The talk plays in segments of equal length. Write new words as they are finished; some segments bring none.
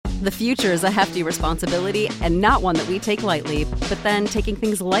The future is a hefty responsibility and not one that we take lightly, but then taking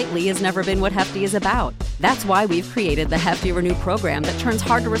things lightly has never been what Hefty is about. That's why we've created the Hefty Renew program that turns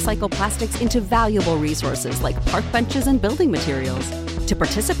hard-to-recycle plastics into valuable resources like park benches and building materials. To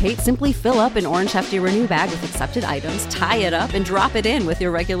participate, simply fill up an orange Hefty Renew bag with accepted items, tie it up, and drop it in with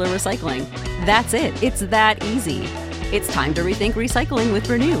your regular recycling. That's it. It's that easy. It's time to rethink recycling with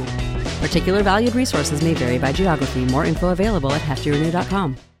Renew. Particular valued resources may vary by geography. More info available at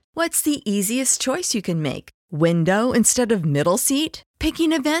heftyrenew.com. What's the easiest choice you can make? Window instead of middle seat?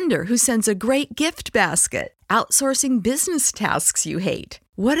 Picking a vendor who sends a great gift basket? Outsourcing business tasks you hate?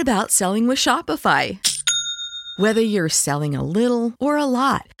 What about selling with Shopify? Whether you're selling a little or a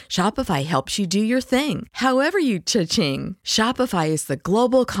lot, Shopify helps you do your thing, however you cha-ching. Shopify is the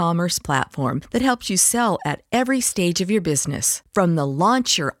global commerce platform that helps you sell at every stage of your business. From the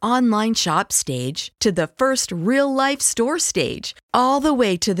launch your online shop stage to the first real-life store stage, all the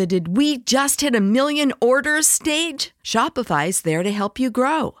way to the did we just hit 1 million orders stage. Shopify's there to help you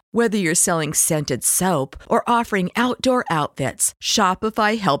grow. Whether you're selling scented soap or offering outdoor outfits,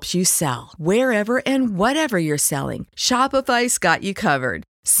 Shopify helps you sell. Wherever and whatever you're selling, Shopify's got you covered.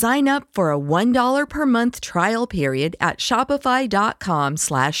 Sign up for a $1 per month trial period at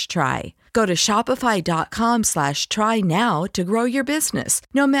shopify.com/try. Go to shopify.com/try now to grow your business,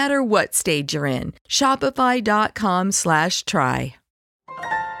 no matter what stage you're in. Shopify.com/try.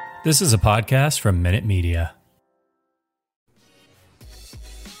 This is a podcast from Minute Media.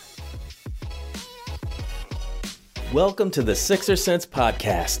 Welcome to the Sixer Sense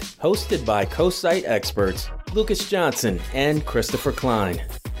podcast, hosted by co-site experts Lucas Johnson and Christopher Klein.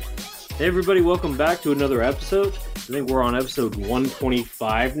 Hey everybody, welcome back to another episode. I think we're on episode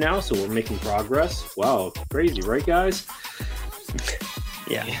 125 now, so we're making progress. Wow, crazy, right guys?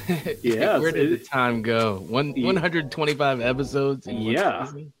 Yeah. Yeah. Where did the time go? 125 episodes in one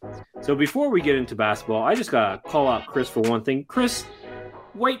season? So before we get into basketball, I just gotta call out Chris for one thing. Chris,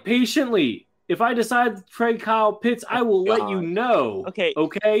 wait patiently. If I decide to trade Kyle Pitts, I will let you know.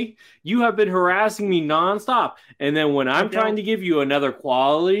 Okay? You have been harassing me nonstop. And then when I'm trying to give you another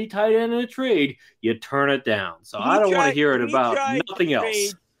quality tight end in a trade, you turn it down. So I don't want to hear it about nothing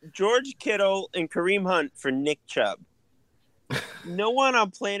else. George Kittle and Kareem Hunt for Nick Chubb. No one on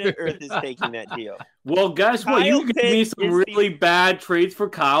planet Earth is taking that deal. Well, guess what? You gave me some really bad trades for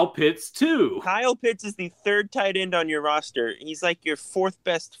Kyle Pitts, too. Kyle Pitts is the third tight end on your roster. He's like your fourth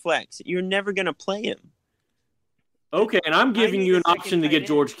best flex. You're never going to play him. Okay, and I'm giving you an option to get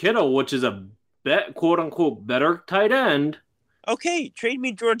George Kittle, which is a quote-unquote better tight end. Okay, trade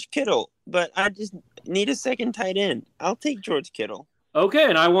me George Kittle, but I just need a second tight end. I'll take George Kittle. Okay,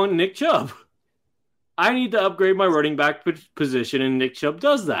 and I want Nick Chubb. I need to upgrade my running back position, and Nick Chubb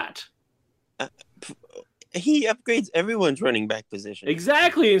does that. He upgrades everyone's running back position.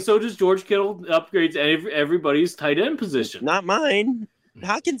 Exactly, and so does George Kittle upgrades everybody's tight end position. Not mine.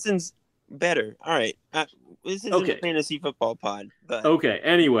 Hawkinson's better. All right. This isn't a fantasy football pod. But... Okay,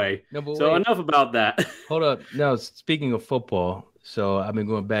 anyway. So enough about that. Hold up. No, speaking of football, so I've been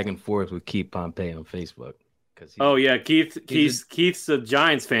going back and forth with Keith Pompey on Facebook. Keith's a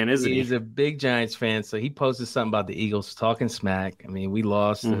Giants fan, isn't he? He's a big Giants fan, so he posted something about the Eagles talking smack. I mean, we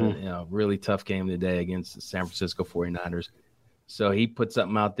lost a really tough game today against the San Francisco 49ers. So he put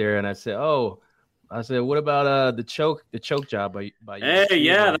something out there, and I said, what about the choke job by Hey,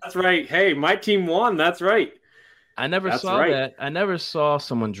 yeah, that's right. Hey, my team won. That's right. I never saw that. I never saw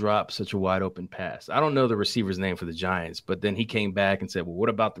someone drop such a wide open pass. I don't know the receiver's name for the Giants, but then he came back and said, well, what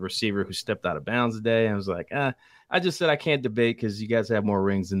about the receiver who stepped out of bounds today? And I was like, I just said I can't debate because you guys have more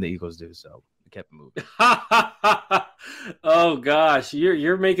rings than the Eagles do. So we kept moving. Oh, gosh.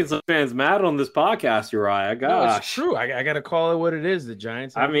 You're making some fans mad on this podcast, Uriah. Gosh. No, it's true. I got to call it what it is. The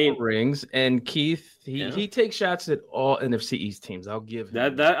Giants have more rings. And Keith, he takes shots at all NFC East teams. I'll give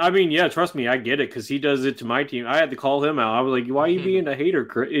him that. Trust me, I get it because he does it to my team. I had to call him out. I was like, why are you being a hater,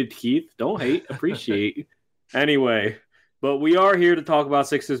 Keith? Don't hate. Appreciate. Anyway. But we are here to talk about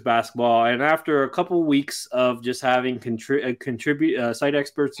Sixers basketball, and after a couple weeks of just having site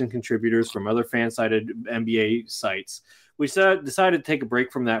experts and contributors from other fan-sided NBA sites, we decided to take a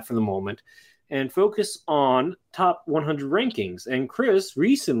break from that for the moment and focus on top 100 rankings. And Chris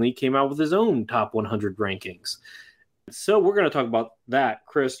recently came out with his own top 100 rankings. So we're going to talk about that.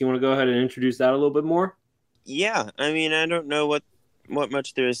 Chris, you want to go ahead and introduce that a little bit more? Yeah, I mean, I don't know what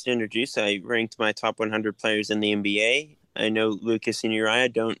much there is to introduce. I ranked my top 100 players in the NBA. I know Lucas and Uriah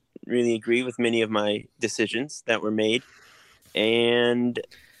don't really agree with many of my decisions that were made. And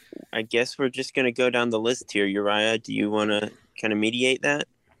I guess we're just going to go down the list here. Uriah, do you want to kind of mediate that?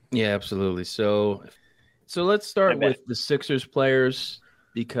 Yeah, absolutely. So let's start with the Sixers players.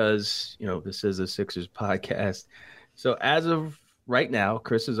 because, this is a Sixers podcast. So as of right now,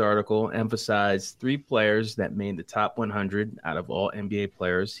 Chris's article emphasized 3 players that made the top 100 out of all NBA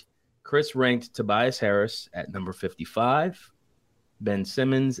players. Chris ranked Tobias Harris at number 55, Ben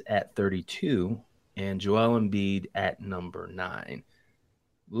Simmons at 32, and Joel Embiid at number 9.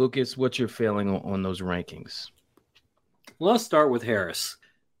 Lucas, what's your feeling on those rankings? Let's start with Harris.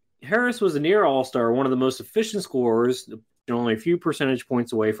 Harris was a near all-star, one of the most efficient scorers, only a few percentage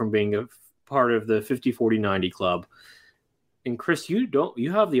points away from being a part of the 50-40-90 club. And Chris, you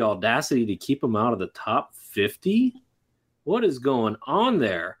have the audacity to keep him out of the top 50? What is going on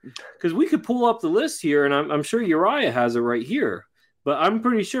there? Because we could pull up the list here, and I'm sure Uriah has it right here. But I'm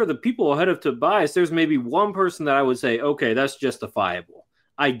pretty sure the people ahead of Tobias, there's maybe one person that I would say, okay, that's justifiable.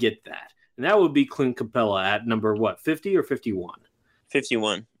 I get that. And that would be Clint Capella at number, 50 or 51?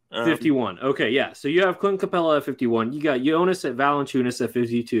 51. 51. Okay, yeah. So you have Clint Capella at 51. You got Jonas at Valanciunas at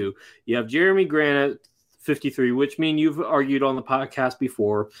 52. You have Jeremy Grant at 53, which you've argued on the podcast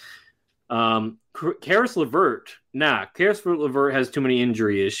before. Karis LeVert. Karis LeVert has too many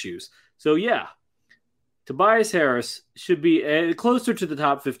injury issues. So, yeah, Tobias Harris should be closer to the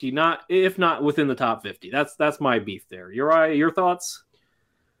top 50, if not within the top 50. That's my beef there. Uriah, your thoughts?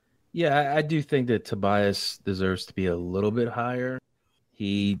 Yeah, I do think that Tobias deserves to be a little bit higher.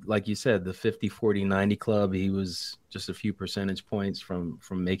 He, like you said, the 50-40-90 club, he was just a few percentage points from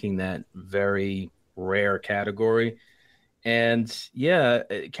making that very rare category. And yeah,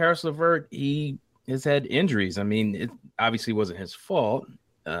 Karis LeVert, he has had injuries. It obviously wasn't his fault.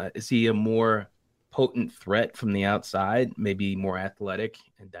 Is he a more potent threat from the outside, maybe more athletic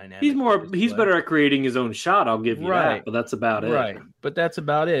and dynamic? He's better at creating his own shot, I'll give you that, but that's about it. Right, but that's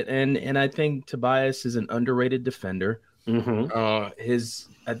about it. And I think Tobias is an underrated defender. Mm-hmm.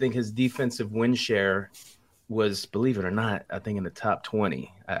 I think his defensive win share was, believe it or not, I think in the top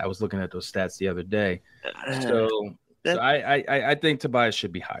 20. I was looking at those stats the other day. So I think Tobias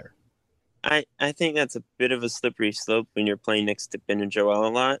should be higher. I think that's a bit of a slippery slope when you're playing next to Ben and Joel a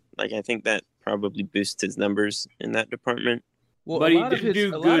lot. I think that probably boosts his numbers in that department. Well, but a lot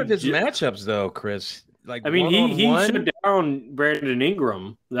of his matchups, though, Chris. He shut down Brandon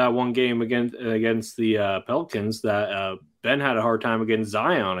Ingram that one game against the Pelicans that Ben had a hard time against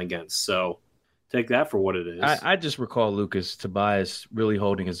Zion against. So take that for what it is. I just recall Lucas Tobias really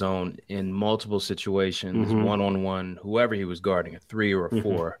holding his own in multiple situations, one-on-one, whoever he was guarding, a 3 or a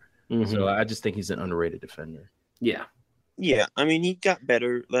 4. Mm-hmm. So I just think he's an underrated defender. Yeah. Yeah, he got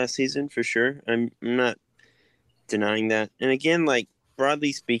better last season for sure. I'm not denying that. And again,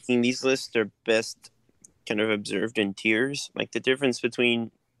 broadly speaking, these lists are best kind of observed in tiers. The difference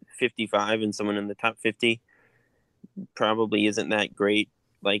between 55 and someone in the top 50 probably isn't that great.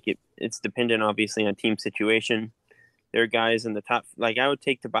 It's dependent obviously on team situation. There are guys in the top, I would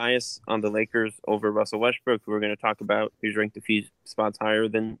take Tobias on the Lakers over Russell Westbrook, who we're going to talk about, who's ranked a few spots higher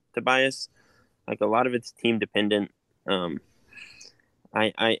than Tobias. A lot of it's team dependent.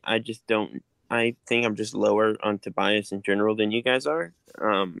 I just don't. I think I'm just lower on Tobias in general than you guys are.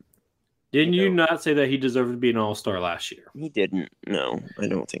 Didn't you not say that he deserved to be an all-star last year? He didn't. No, I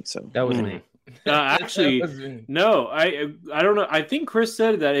don't think so. That was me. Actually, no. I don't know. I think Chris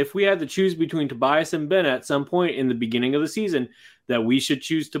said that if we had to choose between Tobias and Ben at some point in the beginning of the season, that we should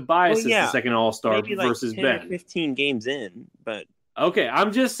choose Tobias as the second all-star versus 10 Ben. Or 15 games in, but okay.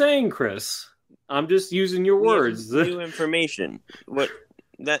 I'm just saying, Chris. I'm just using your words. New information.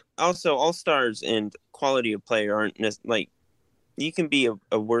 That also all-stars and quality of player aren't you can be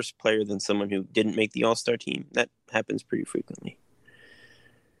a worse player than someone who didn't make the all-star team. That happens pretty frequently.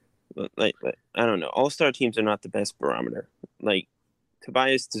 But I don't know. All-star teams are not the best barometer.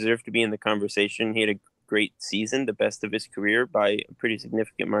 Tobias deserved to be in the conversation. He had a great season, the best of his career by a pretty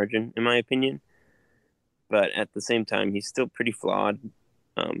significant margin, in my opinion. But at the same time, he's still pretty flawed,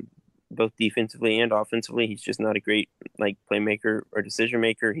 both defensively and offensively. He's just not a great playmaker or decision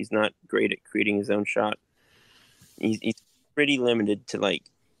maker. He's not great at creating his own shot. He's pretty limited to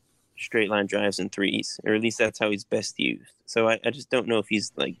straight line drives and threes, or at least that's how he's best used. So I just don't know if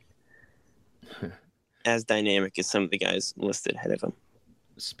he's as dynamic as some of the guys listed ahead of him.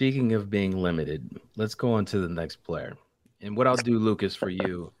 Speaking of being limited, let's go on to the next player. And what I'll do, Lucas, for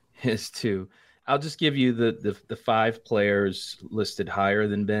you is I'll just give you the 5 players listed higher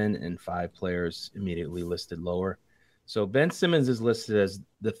than Ben and 5 players immediately listed lower. So Ben Simmons is listed as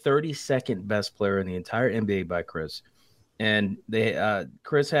the 32nd best player in the entire NBA by Chris. And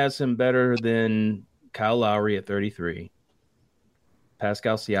Chris has him better than Kyle Lowry at 33,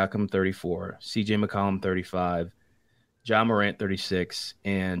 Pascal Siakam 34, CJ McCollum 35, Ja Morant 36,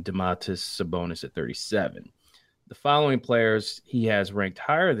 and Domantas Sabonis at 37. The following players he has ranked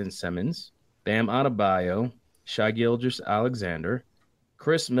higher than Simmons: Bam Adebayo, Shai Gilgeous-Alexander,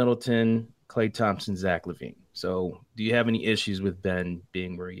 Chris Middleton, Klay Thompson, Zach LaVine. So do you have any issues with Ben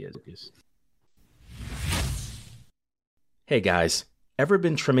being where he is? Hey guys, ever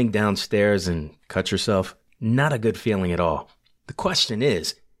been trimming downstairs and cut yourself? Not a good feeling at all. The question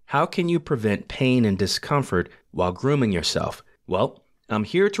is, how can you prevent pain and discomfort while grooming yourself? Well, I'm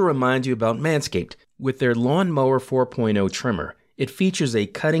here to remind you about Manscaped. With their Lawnmower 4.0 trimmer, it features a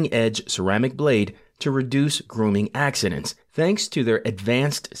cutting-edge ceramic blade to reduce grooming accidents, thanks to their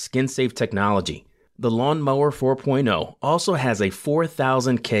advanced skin-safe technology. The Lawnmower 4.0 also has a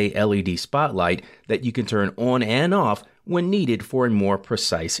 4000K LED spotlight that you can turn on and off when needed for a more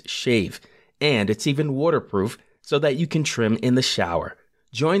precise shave. And it's even waterproof so that you can trim in the shower.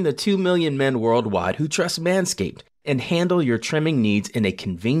 Join the 2 million men worldwide who trust Manscaped and handle your trimming needs in a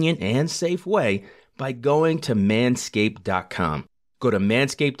convenient and safe way by going to manscaped.com. Go to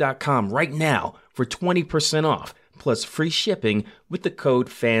manscaped.com right now for 20% off plus free shipping with the code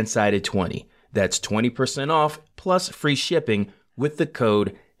FANSIDED20. That's 20% off plus free shipping with the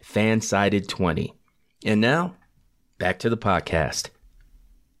code FANSIDED20. And now, back to the podcast.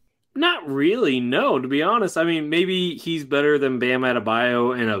 Not really, no, to be honest. I mean, maybe he's better than Bam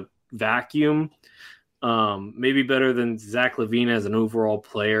Adebayo in a vacuum. Maybe better than Zach LaVine as an overall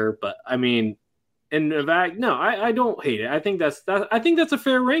player. But, I mean, I don't hate it. I think that's a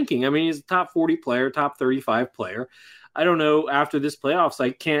fair ranking. I mean, he's a top 40 player, top 35 player. I don't know, after this playoffs,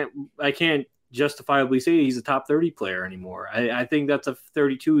 I can't justifiably say he's a top 30 player anymore. I think that's a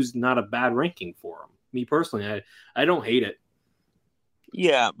 32 is not a bad ranking for him. Me personally, I don't hate it.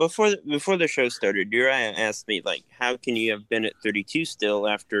 Yeah, before the show started, Uriah asked me, like, how can you have been at 32 still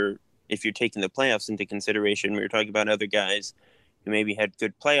after, if you're taking the playoffs into consideration? We were talking about other guys who maybe had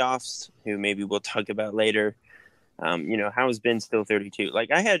good playoffs, who maybe we'll talk about later. How is Ben still 32?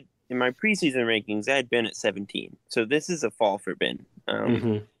 Like, I had, in my preseason rankings, I had Ben at 17. So this is a fall for Ben.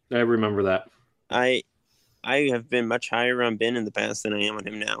 I remember that. I have been much higher on Ben in the past than I am on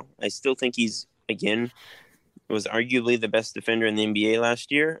him now. I still think he's, again, was arguably the best defender in the NBA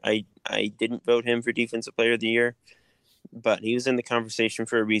last year. I didn't vote him for Defensive Player of the Year, but he was in the conversation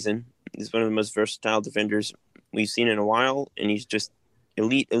for a reason. He's one of the most versatile defenders we've seen in a while, and he's just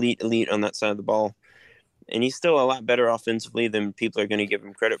elite on that side of the ball. And he's still a lot better offensively than people are going to give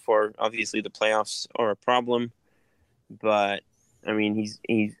him credit for. Obviously, the playoffs are a problem, but, I mean,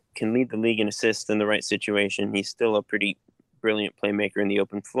 he can lead the league in assists in the right situation. He's still a pretty brilliant playmaker in the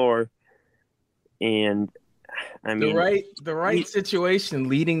open floor. And, I mean, the right situation,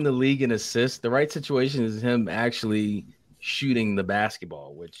 leading the league in assists. The right situation is him actually shooting the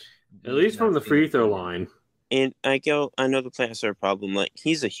basketball, which at least from the free throw line. And I know the playoffs are a problem. Like,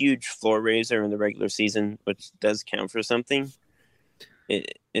 he's a huge floor raiser in the regular season, which does count for something.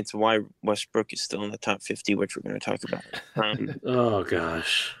 It's why Westbrook is still in the top 50, which we're going to talk about. Oh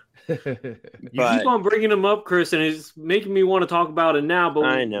gosh. You keep on bringing him up, Chris, and it's making me want to talk about it now. But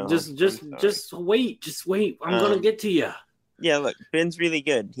I know. Just wait. I'm gonna get to you. Yeah, look, Ben's really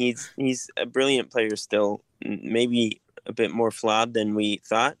good. He's a brilliant player still. Maybe a bit more flawed than we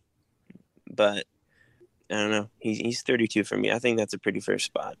thought, but I don't know. He's 32 for me. I think that's a pretty fair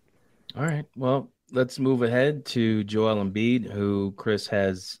spot. All right. Well, let's move ahead to Joel Embiid, who Chris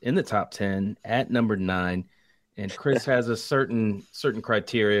has in the top 10 at number 9. And Chris has a certain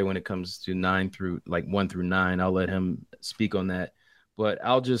criteria when it comes to 1 through 9. I'll let him speak on that. But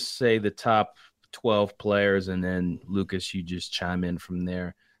I'll just say the top 12 players, and then Lucas, you just chime in from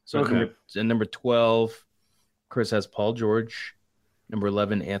there. So okay. Number 12, Chris has Paul George. Number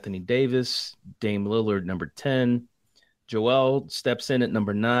 11, Anthony Davis. Dame Lillard, number 10. Joel steps in at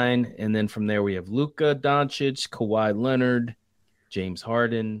number 9. And then from there we have Luka Doncic, Kawhi Leonard, James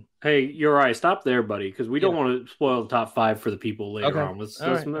Harden. Hey, you're right. Stop there, buddy, because we don't want to spoil the top 5 for the people later on. Let's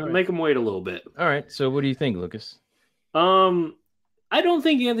make them wait a little bit. All right. So what do you think, Lucas? I don't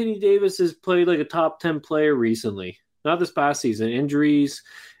think Anthony Davis has played like a top 10 player recently. Not this past season. Injuries.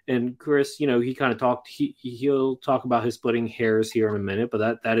 And Chris, he kind of talked. He'll talk about his splitting hairs here in a minute,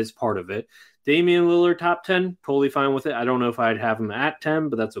 but that is part of it. Damian Lillard, top 10, totally fine with it. I don't know if I'd have him at 10,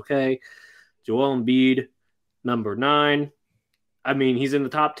 but that's okay. Joel Embiid, number 9. I mean, he's in the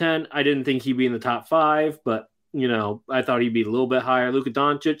top 10. I didn't think he'd be in the top 5, but, I thought he'd be a little bit higher. Luka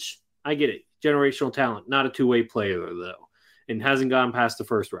Doncic, I get it. Generational talent, not a two-way player, though, and hasn't gotten past the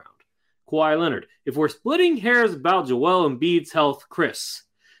first round. Kawhi Leonard. If we're splitting hairs about Joel Embiid's health, Chris,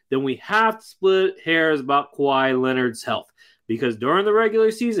 then we have to split hairs about Kawhi Leonard's health, because during the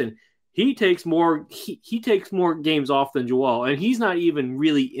regular season, He takes more games off than Joel, and he's not even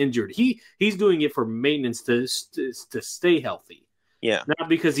really injured. He's doing it for maintenance to stay healthy. Yeah, not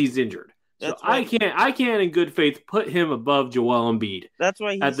because he's injured. So I can't in good faith put him above Joel Embiid. That's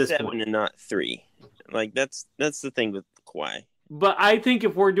why he's at this 7 point. and not 3. Like that's the thing with Kawhi. But I think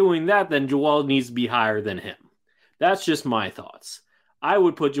if we're doing that, then Joel needs to be higher than him. That's just my thoughts. I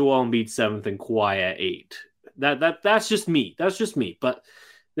would put Joel Embiid 7th and Kawhi at 8. That's just me. That's just me. But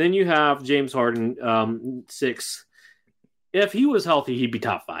then you have James Harden 6. If he was healthy, he'd be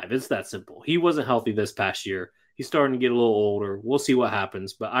top 5. It's that simple. He wasn't healthy this past year. He's starting to get a little older. We'll see what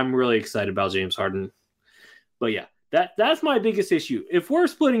happens, but I'm really excited about James Harden. But yeah, that's my biggest issue. If we're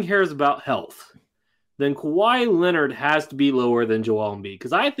splitting hairs about health, then Kawhi Leonard has to be lower than Joel Embiid,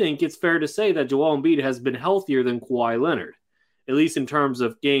 because I think it's fair to say that Joel Embiid has been healthier than Kawhi Leonard, at least in terms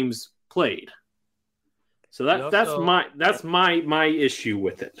of games played. So that's my issue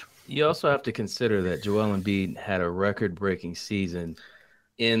with it. You also have to consider that Joel Embiid had a record-breaking season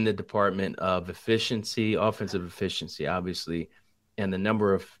in the department of efficiency, offensive efficiency, obviously, and the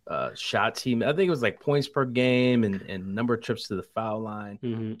number of shots I think it was like points per game and number of trips to the foul line.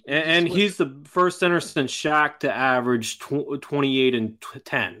 Mm-hmm. And he's the first center since Shaq to average 28 and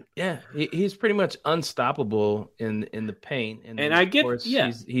 10. Yeah, he's pretty much unstoppable in the paint. And I get,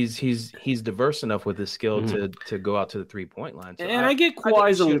 he's diverse enough with his skill to go out to the 3-point line. So I get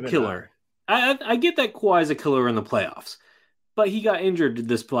Kawhi's a killer. I get that Kawhi's a killer in the playoffs. But he got injured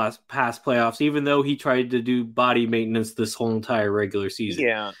this past playoffs, even though he tried to do body maintenance this whole entire regular season.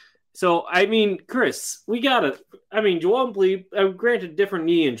 Yeah. So, I mean, Chris, Joel Embiid, granted different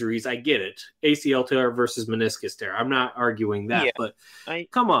knee injuries, I get it. ACL tear versus meniscus tear. I'm not arguing that, but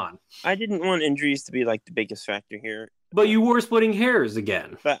come on. I didn't want injuries to be like the biggest factor here. But you were splitting hairs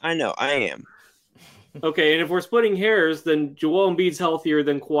again. But I know, I am. Okay, and if we're splitting hairs, then Joel Embiid's healthier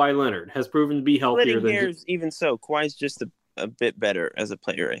than Kawhi Leonard, has proven to be healthier splitting hairs, even so, Kawhi's just a bit better as a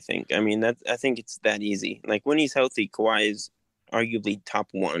player, I think. I mean, I think it's that easy. Like when he's healthy, Kawhi is arguably top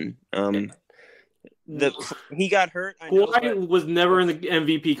 1. He got hurt. Kawhi was never in the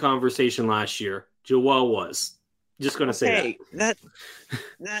MVP conversation last year. Joel was. Just going to say that.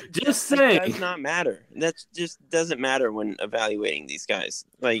 Just saying. Does not matter. That just doesn't matter when evaluating these guys.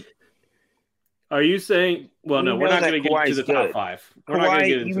 Like, are you saying? Well, no, we're not going to get into the top 5.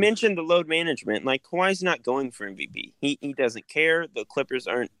 Kawhi, you mentioned the load management. Like Kawhi's not going for MVP. He doesn't care. The Clippers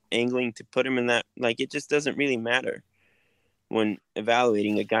aren't angling to put him in that. Like it just doesn't really matter when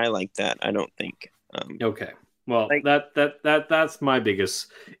evaluating a guy like that. I don't think. Okay. Well, that's my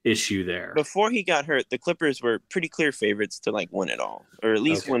biggest issue there. Before he got hurt, the Clippers were pretty clear favorites to like win it all, or at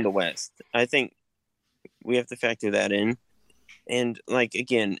least win the West. I think we have to factor that in. And like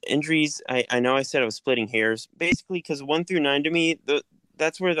again, injuries. I know I said I was splitting hairs, basically because 1 through 9 to me,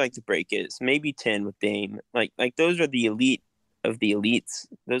 that's where like the break is. Maybe 10 with Dame. Like those are the elite of the elites.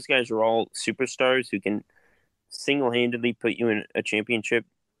 Those guys are all superstars who can single-handedly put you in a championship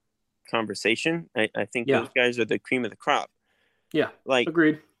conversation. I think those guys are the cream of the crop. Yeah, like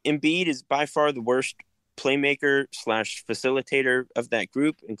agreed. Embiid is by far the worst playmaker / facilitator of that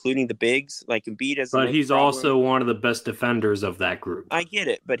group, including the bigs. Like Embiid has, but he's also one of the best defenders of that group. I get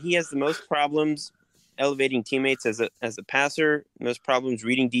it, but he has the most problems elevating teammates as a passer, most problems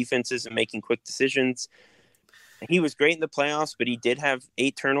reading defenses and making quick decisions. He was great in the playoffs, but he did have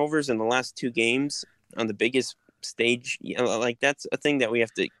 8 turnovers in the last 2 games on the biggest stage. Like that's a thing that we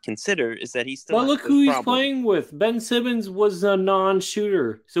have to consider, is that he's still. Well, look who he's playing with. Ben Simmons was a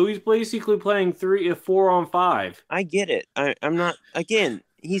non-shooter, so he's basically playing 4-on-5. I get it. I'm not. Again,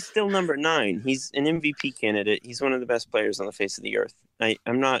 he's still number 9. He's an MVP candidate. He's one of the best players on the face of the earth.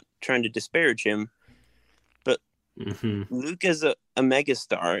 I'm not trying to disparage him, but Luka's a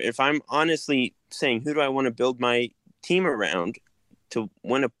megastar. If I'm honestly saying who do I want to build my team around to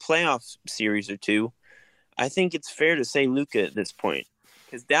win a playoff series or 2, I think it's fair to say Luka at this point,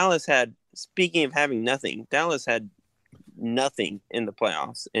 because Dallas had, speaking of having nothing, Dallas had nothing in the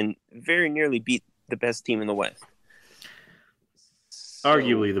playoffs and very nearly beat the best team in the West.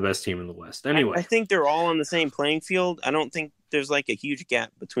 Arguably the best team in the West. Anyway, I think they're all on the same playing field. I don't think there's like a huge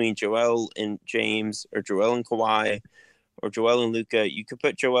gap between Joel and James, or Joel and Kawhi, or Joel and Luka. You could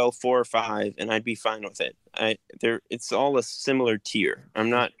put Joel 4 or 5, and I'd be fine with it. It's all a similar tier.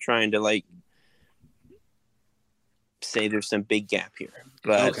 I'm not trying to like say there's some big gap here,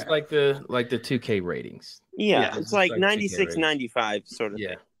 but it's like the 2K ratings. Yeah, it's like 96, 95 sort of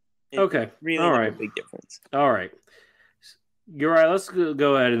thing. Okay. Really all not right. a big difference. All right. You're right. Let's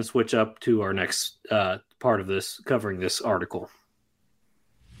go ahead and switch up to our next part of this, covering this article.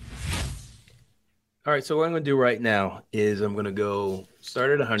 All right, so what I'm going to do right now is I'm going to go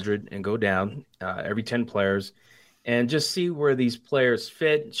start at 100 and go down every 10 players and just see where these players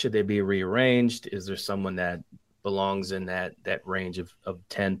fit. Should they be rearranged? Is there someone that belongs in that range of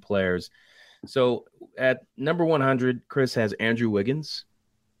 10 players? So at number 100, Chris has Andrew Wiggins,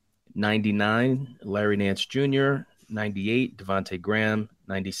 99, Larry Nance Jr., 98, Devontae Graham,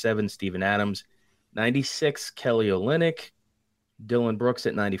 97, Steven Adams, 96, Kelly Olynyk, Dylan Brooks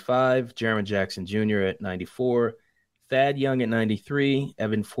at 95, Jaren Jackson Jr. at 94, Thad Young at 93,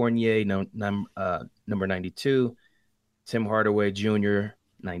 Evan Fournier, number 92, Tim Hardaway Jr.,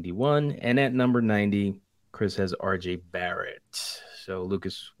 91, and at number 90, Chris has RJ Barrett. So,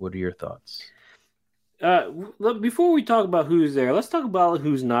 Lucas, what are your thoughts? Before we talk about who's there, let's talk about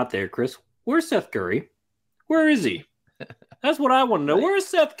who's not there, Chris. Where's Seth Curry? Where is he? That's what I want to know. Where's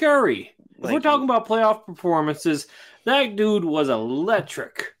Seth Curry? If we're talking about playoff performances, that dude was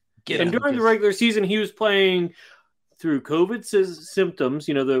electric. And during the regular season, he was playing through COVID symptoms,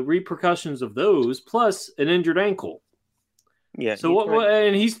 the repercussions of those, plus an injured ankle. Yeah. So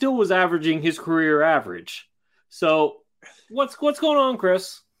and he still was averaging his career average. So what's going on,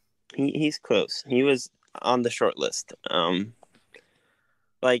 Chris? He's close. He was on the short list. I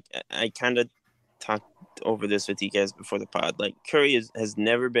kind of talked over this with you guys before the pod. Like, Curry has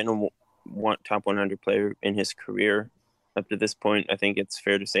never been a top 100 player in his career up to this point. I think it's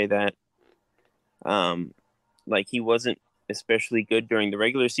fair to say that. He wasn't especially good during the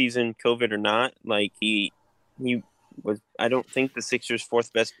regular season, COVID or not. Like, he was, I don't think, the Sixers'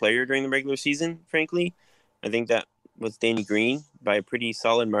 fourth best player during the regular season, frankly. I think that was Danny Green by a pretty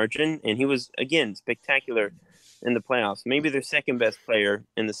solid margin. And he was, again, spectacular in the playoffs. Maybe their second best player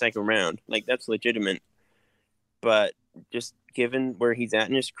in the second round. Like, that's legitimate. But just given where he's at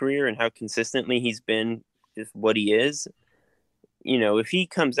in his career and how consistently he's been just what he is, if he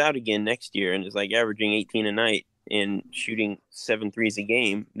comes out again next year and is like averaging 18 a night and shooting 7 threes a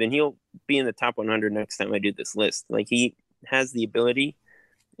game, then he'll be in the top 100 next time I do this list. Like, he has the ability,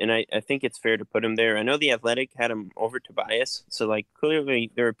 and I think it's fair to put him there. I know The Athletic had him over Tobias, so like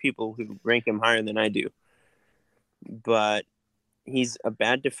clearly there are people who rank him higher than I do. But he's a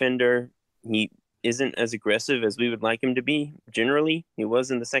bad defender. He isn't as aggressive as we would like him to be. Generally, he was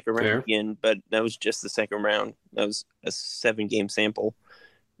in the second round again, but that was just the second round. That was a 7-game sample.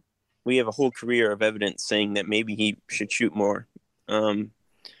 We have a whole career of evidence saying that maybe he should shoot more.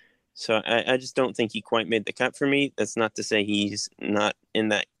 So I just don't think he quite made the cut for me. That's not to say he's not in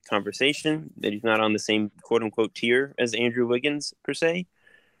that conversation, that he's not on the same quote unquote tier as Andrew Wiggins per se.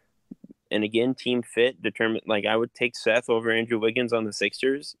 And again, team fit determined. Like, I would take Seth over Andrew Wiggins on the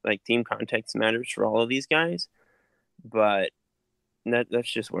Sixers. Like, team context matters for all of these guys. But that's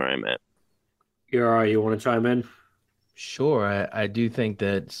just where I'm at. You want to chime in? Sure. I do think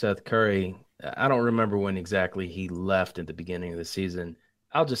that Seth Curry, I don't remember when exactly he left at the beginning of the season.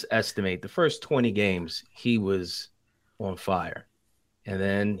 I'll just estimate the first 20 games, he was on fire. And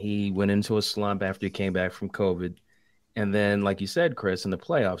then he went into a slump after he came back from COVID. And then, like you said, Chris, in the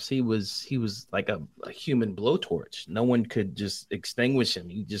playoffs, he was like a human blowtorch. No one could just extinguish him.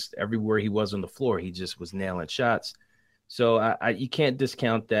 He just, everywhere he was on the floor, he just was nailing shots. So you can't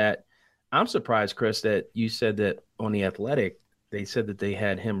discount that. I'm surprised, Chris, that you said that on The Athletic, they said that they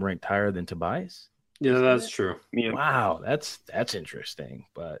had him ranked higher than Tobias. Yeah, that's true. Yeah. Wow, that's interesting.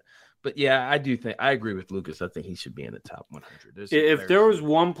 But yeah, I do think I agree with Lucas. I think he should be in the top 100. If there was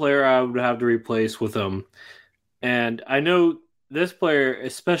one player I would have to replace with him, and I know this player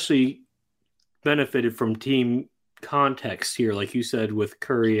especially benefited from team context here, like you said, with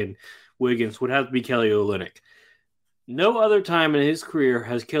Curry and Wiggins, would have to be Kelly Olynyk. No other time in his career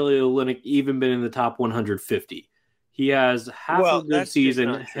has Kelly Olynyk even been in the top 150. He has half a good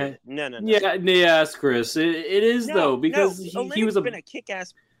season. No. Yeah, yes, Chris. It is, though, because he was been a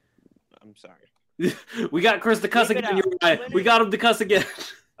kick-ass. I'm sorry. We got Chris to cuss again. You're right. We got him to cuss again.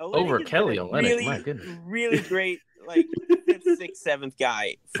 Over Kelly Olynyk, my goodness. Really great, like, 5th, 6th, 7th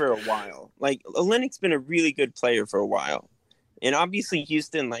guy for a while. Like, Olynyk's been a really good player for a while. And obviously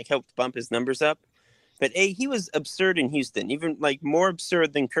Houston, like, helped bump his numbers up. But A, he was absurd in Houston, even, like, more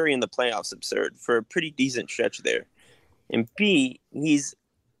absurd than Curry in the playoffs absurd for a pretty decent stretch there. And B, he's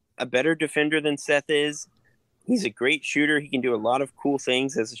a better defender than Seth is. He's a great shooter. He can do a lot of cool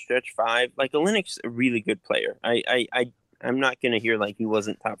things as a stretch 5. Like, Olynyk's a really good player. I'm not going to hear like he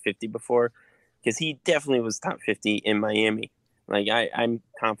wasn't top 50 before, because he definitely was top 50 in Miami. Like, I'm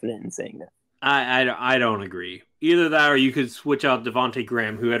confident in saying that. I don't agree. Either that or you could switch out Devontae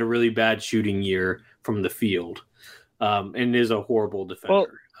Graham, who had a really bad shooting year from the field and is a horrible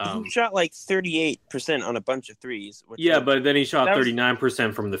defender. He shot like 38% on a bunch of threes. But then he shot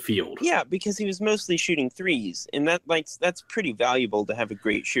 39% from the field. Yeah, because he was mostly shooting threes, and that's pretty valuable to have a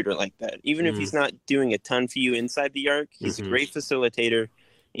great shooter like that. Even if he's not doing a ton for you inside the arc, he's a great facilitator,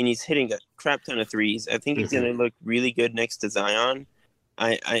 and he's hitting a crap ton of threes. I think he's going to look really good next to Zion.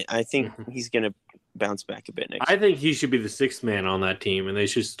 I think he's going to bounce back a bit next year. I think he should be the sixth man on that team, and they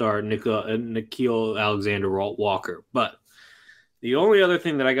should start Nickeil Alexander-Walker. But the only other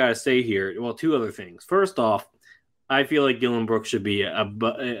thing that I got to say here, well, two other things. First off, I feel like Dillon Brooks should be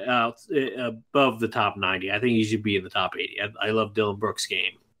above the top 90. I think he should be in the top 80. I love Dillon Brooks'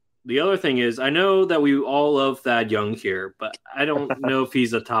 game. The other thing is, I know that we all love Thad Young here, but I don't know if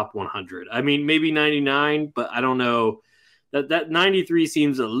he's a top 100. I mean, maybe 99, but I don't know. That 93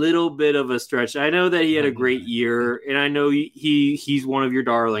 seems a little bit of a stretch. I know that he had a great year, and I know he's one of your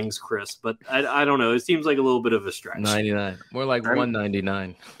darlings, Chris, but I don't know. It seems like a little bit of a stretch. 99. More like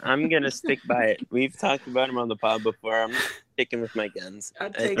 199. I'm going to stick by it. We've talked about him on the pod before. I'm sticking with my guns. I'll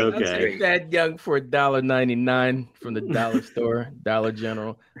take that Young for $1.99 from the dollar store, Dollar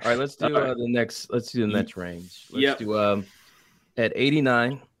General. All right, let's do the next range. Let's do at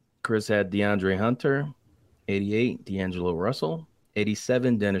 89, Chris had DeAndre Hunter. 88, D'Angelo Russell.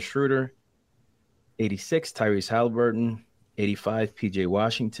 87, Dennis Schroeder. 86, Tyrese Halliburton. 85, PJ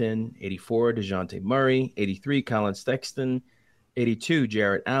Washington. 84, DeJounte Murray. 83, Colin Sexton. 82,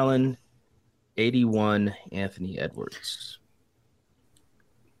 Jarrett Allen. 81, Anthony Edwards.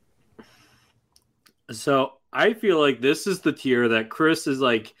 So I feel like this is the tier that Chris is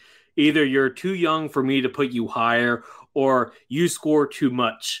like, either you're too young for me to put you higher, or you score too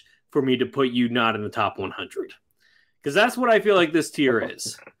much for me to put you not in the top 100. Because that's what I feel like this tier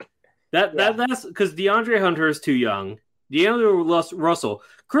is. That's because DeAndre Hunter is too young. D'Angelo Russell.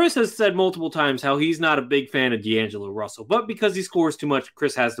 Chris has said multiple times how he's not a big fan of D'Angelo Russell, but because he scores too much,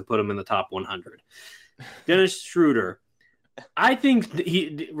 Chris has to put him in the top 100. Dennis Schroeder. I think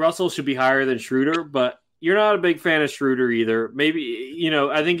Russell should be higher than Schroeder, but you're not a big fan of Schroeder either. Maybe,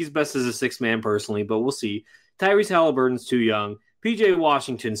 I think he's best as a sixth man personally, but we'll see. Tyrese Halliburton's too young. PJ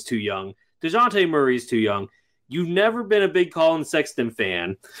Washington's too young. DeJounte Murray's too young. You've never been a big Colin Sexton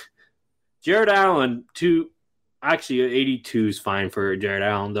fan. Jarrett Allen, actually 82 is fine for Jarrett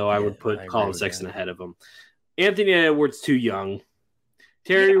Allen, though I would put Colin Sexton ahead of him. Anthony Edwards, too young.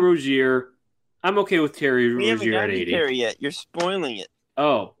 Terry Rozier, I'm okay with Terry Rozier at 80. Terry yet. You're spoiling it.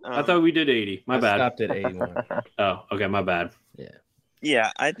 Oh, I thought we did 80. My bad. Stopped at 81. Oh, okay, my bad.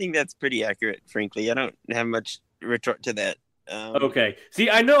 Yeah, I think that's pretty accurate, frankly. I don't have much retort to that. Okay. See,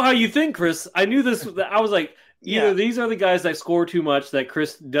 I know how you think, Chris. I knew this. I was like, either these are the guys that score too much that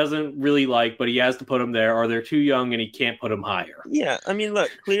Chris doesn't really like, but he has to put them there, or they're too young and he can't put them higher. Yeah, I mean, look,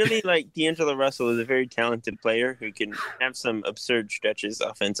 clearly, D'Angelo Russell is a very talented player who can have some absurd stretches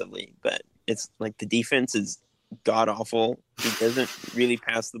offensively, but it's like the defense is god-awful. He doesn't really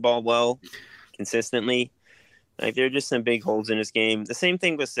pass the ball well consistently. There are just some big holes in his game. The same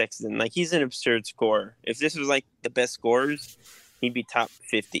thing with Sexton. He's an absurd scorer. If this was the best scorers, he'd be top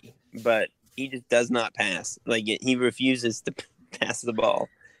 50. But he just does not pass. He refuses to pass the ball.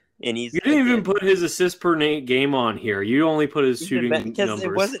 And you didn't even put his assist per game on here. You only put his shooting numbers.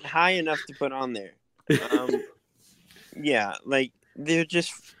 It wasn't high enough to put on there. They're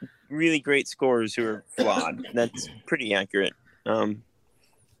just really great scorers who are flawed. That's pretty accurate. I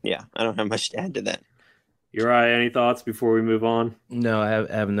don't have much to add to that. Uriah, any thoughts before we move on? No, I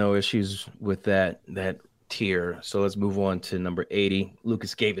have no issues with that tier. So let's move on to number 80.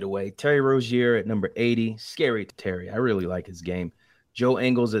 Lucas gave it away. Terry Rozier at number 80. Scary to Terry. I really like his game. Joe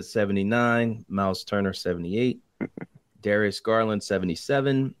Ingles at 79. Miles Turner, 78. Darius Garland,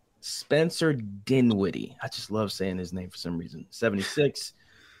 77. Spencer Dinwiddie. I just love saying his name for some reason. 76.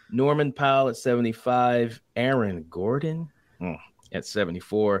 Norman Powell at 75. Aaron Gordon at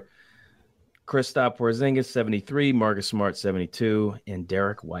 74. Kristaps Porzingis, 73, Marcus Smart, 72, and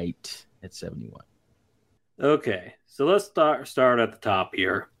Derek White at 71. Okay, so let's start at the top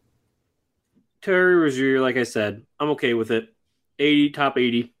here. Terry Rozier, like I said, I'm okay with it. 80, top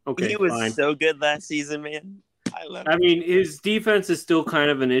 80. Okay, he was fine. So good last season, man. I love him. I mean, his defense is still kind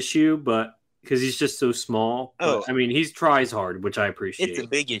of an issue, but because he's just so small. But, he tries hard, which I appreciate. It's a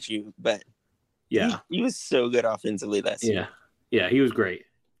big issue, but yeah, he was so good offensively last season. Yeah, he was great.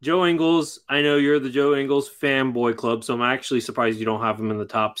 Joe Ingles, I know you're the Joe Ingles fanboy club, so I'm actually surprised you don't have him in the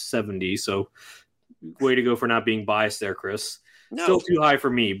top 70. So way to go for not being biased there, Chris. No. Still too high for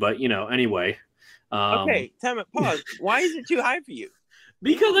me, but, anyway. Okay, time out. Pause. Why is it too high for you?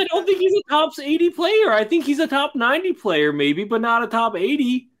 Because I don't think he's a top 80 player. I think he's a top 90 player maybe, but not a top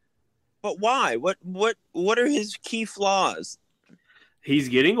 80. But why? What are his key flaws? He's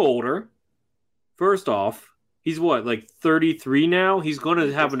getting older. First off, he's what, like 33 now? He's going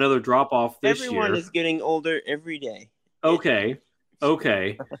to have another drop off this year. Everyone is getting older every day. Okay.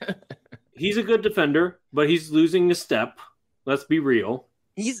 He's a good defender, but he's losing a step. Let's be real.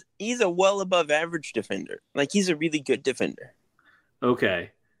 He's a well above average defender. Like, he's a really good defender.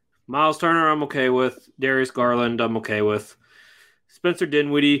 Okay. Miles Turner, I'm okay with. Darius Garland, I'm okay with. Spencer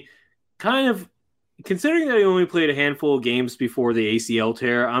Dinwiddie, kind of, considering that he only played a handful of games before the ACL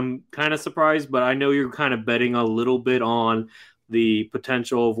tear, I'm kind of surprised, but I know you're kind of betting a little bit on the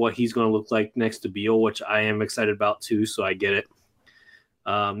potential of what he's going to look like next to Beal, which I am excited about too, so I get it.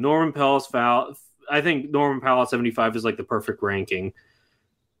 Norman Powell's foul. I think Norman Powell at 75 is like the perfect ranking.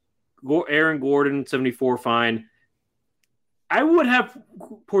 Aaron Gordon, 74, fine. I would have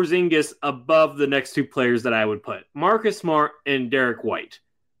Porzingis above the next two players that I would put, Marcus Smart and Derek White.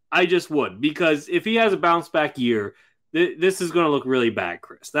 I just would, because if he has a bounce back year, this is going to look really bad,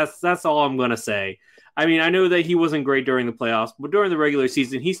 Chris. That's all I'm going to say. I mean, I know that he wasn't great during the playoffs, but during the regular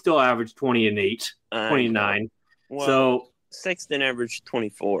season, he still averaged 20 and 8, 29. Well, so Sexton averaged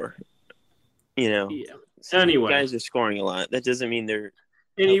 24. Yeah. So anyway, guys are scoring a lot. That doesn't mean they're.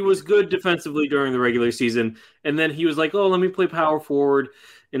 And he was good defensively during the regular season. And then he was like, oh, let me play power forward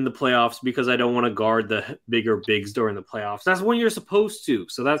in the playoffs because I don't want to guard the bigger bigs during the playoffs. That's when you're supposed to.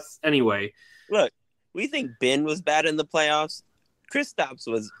 So that's anyway. Look, we think Ben was bad in the playoffs. Kristaps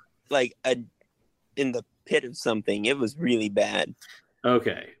was like in the pit of something. It was really bad.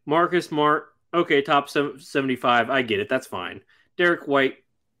 Okay. Marcus Smart. Okay, top 75. I get it. That's fine. Derek White.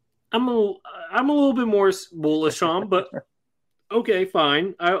 I'm a little bit more bullish on, but okay,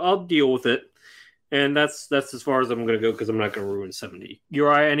 fine. I'll deal with it. And that's as far as I'm going to go because I'm not going to ruin 70.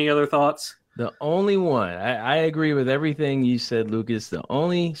 Uriah, any other thoughts? The only one, I agree with everything you said, Lucas. The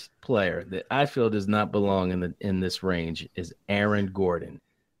only player that I feel does not belong in this range is Aaron Gordon.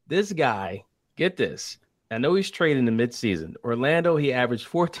 This guy, get this. I know he's traded in midseason. Orlando, he averaged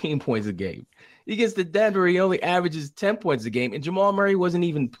 14 points a game. He gets to Denver, he only averages 10 points a game. And Jamal Murray wasn't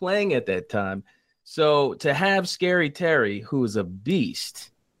even playing at that time. So to have Scary Terry, who is a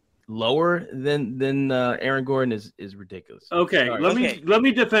beast, lower than Aaron Gordon is ridiculous. Okay, let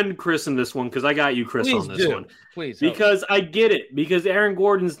me defend Chris in this one because I got you, Chris, Please on this one. Please, because I get it. Because Aaron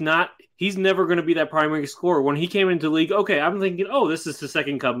Gordon's he's never going to be that primary scorer. When he came into the league, okay, I'm thinking, oh, this is the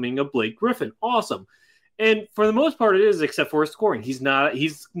second coming of Blake Griffin. Awesome. And for the most part, it is, except for his scoring. He's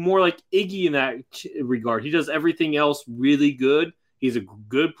more like Iggy in that regard. He does everything else really good. He's a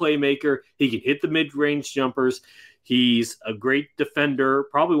good playmaker. He can hit the mid-range jumpers. He's a great defender,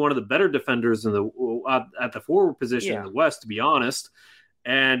 probably one of the better defenders in at the forward position in the West, to be honest.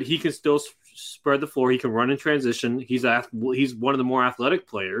 And he can still spread the floor. He can run in transition. He's one of the more athletic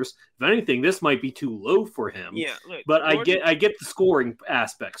players. If anything, this might be too low for him. Yeah, look, but Gordon, I get the scoring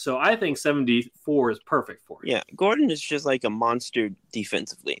aspect. So I think 74 is perfect for him. Yeah, Gordon is just like a monster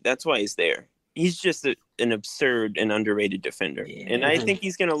defensively. That's why he's there. He's just an absurd and underrated defender. Yeah. And I think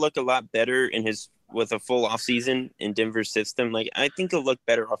he's going to look a lot better with a full offseason in Denver's system. Like, I think he'll look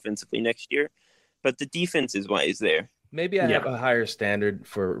better offensively next year. But the defense is why he's there. Maybe I have a higher standard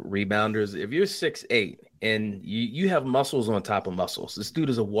for rebounders. If you're 6'8" and you have muscles on top of muscles, this dude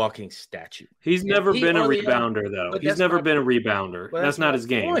is a walking statue. He's never been a rebounder, though. He's never been a rebounder. That's not his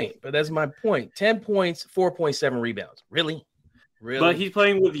game. But that's my point. 10 points, 4.7 rebounds. Really? But he's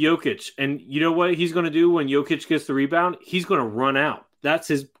playing with Jokic. And you know what he's going to do when Jokic gets the rebound? He's going to run out. That's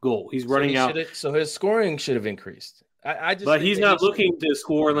his goal. He's running out. So his scoring should have increased. But he's not looking to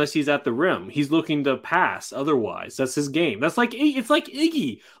score unless he's at the rim. He's looking to pass otherwise. That's his game. It's like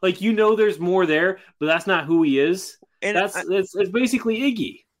Iggy. Like, there's more there, but that's not who he is. And it's basically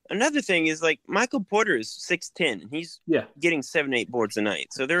Iggy. Another thing is, like, Michael Porter is 6'10". He's getting 7-8 boards a night.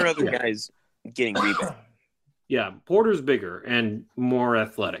 So there are other guys getting rebounds. Yeah, Porter's bigger and more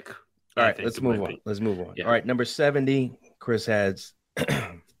athletic. All right, let's move on. Yeah. All right, number 70, Chris has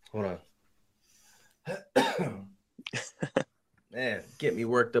hold on. Man, get me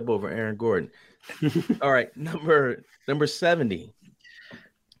worked up over Aaron Gordon. All right, number 70.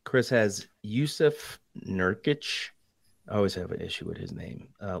 Chris has Yusuf Nurkic. I always have an issue with his name.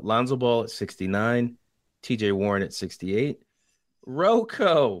 Lonzo Ball at 69, TJ Warren at 68,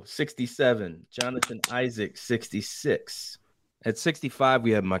 Rocco 67, Jonathan Isaac 66. At 65,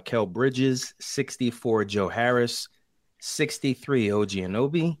 we have Mikal Bridges, 64, Joe Harris, 63, OG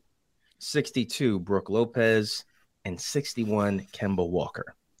Anunoby, 62, Brooke Lopez, and 61, Kemba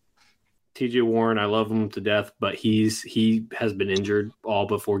Walker. TJ Warren, I love him to death, but he has been injured all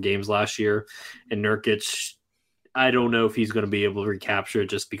but 4 games last year. And Nurkic, I don't know if he's going to be able to recapture it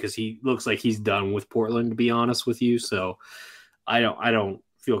just because he looks like he's done with Portland, to be honest with you. So I don't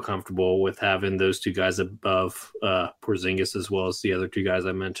feel comfortable with having those two guys above Porzingis as well as the other two guys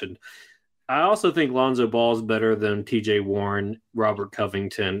I mentioned. I also think Lonzo Ball is better than TJ Warren, Robert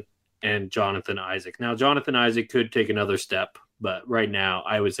Covington, and Jonathan Isaac. Now, Jonathan Isaac could take another step, but right now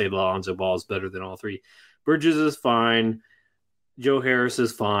I would say Lonzo Ball is better than all three. Bridges is fine. Joe Harris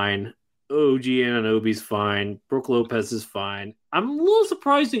is fine. OG Anunoby's fine. Brook Lopez is fine. I'm a little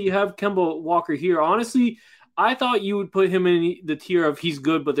surprised that you have Kemba Walker here. Honestly, I thought you would put him in the tier of he's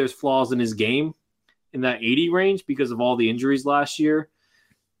good, but there's flaws in his game in that 80 range because of all the injuries last year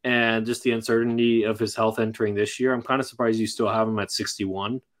and just the uncertainty of his health entering this year. I'm kind of surprised you still have him at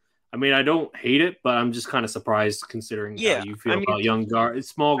 61. I mean, I don't hate it, but I'm just kind of surprised considering how you feel about young guards,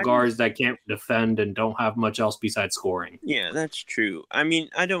 small guards that can't defend and don't have much else besides scoring. Yeah, that's true. I mean,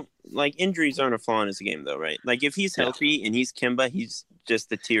 I don't like injuries aren't a flaw in his game though, right? Like if he's healthy and he's Kemba, he's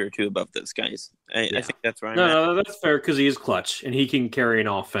just a tier or two above those guys. I think that's right. No, that's fair because he is clutch and he can carry an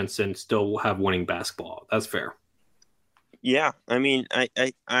offense and still have winning basketball. That's fair. Yeah, I mean, I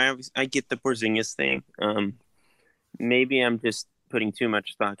get the Porzingis thing. Maybe I'm just putting too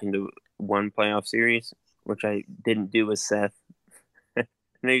much stock into one playoff series, which I didn't do with Seth.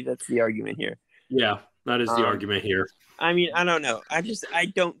 Maybe that's the argument here. Yeah, that is the argument here. I mean, I don't know. I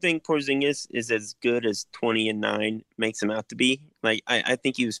don't think Porzingis is as good as 20-9 makes him out to be. Like, I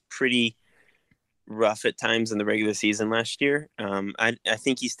think he was pretty rough at times in the regular season last year. I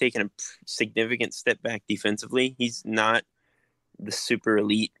think he's taken a significant step back defensively. He's not the super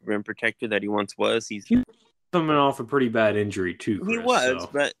elite rim protector that he once was. He's coming off a pretty bad injury too, Chris, he was,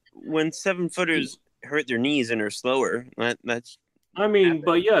 but when 7-footers hurt their knees and are slower, that's. I mean,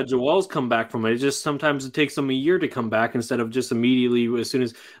 but yeah, Joel's come back from it. It's just sometimes it takes them a year to come back instead of just immediately as soon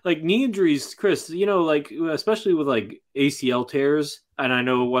as like knee injuries, Chris. You know, like especially with like ACL tears, and I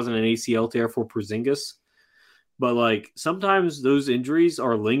know it wasn't an ACL tear for Porzingis, but like sometimes those injuries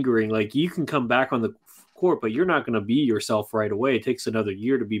are lingering. Like you can come back on the court, but you're not going to be yourself right away. It takes another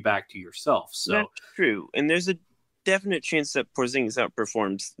year to be back to yourself. So that's true, and there's a definite chance that Porzingis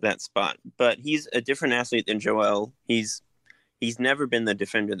outperforms that spot. But he's a different athlete than Joel. He's never been the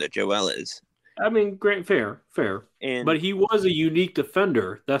defender that Joel is. I mean, great, fair. But he was a unique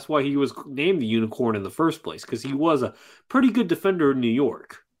defender. That's why he was named the unicorn in the first place, because he was a pretty good defender in New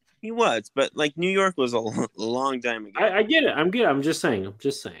York. He was, but like New York was a long time ago. I get it. I'm just saying.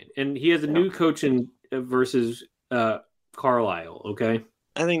 And he has a new coach in versus Carlisle. Okay.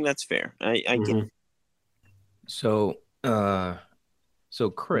 I think that's fair. I get it. So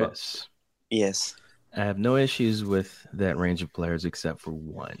Chris. Yes. I have no issues with that range of players except for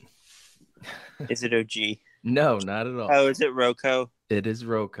one. Is it OG? No, not at all. Oh, is it Rocco? It is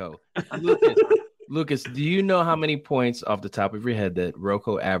Rocco. Lucas, do you know how many points off the top of your head that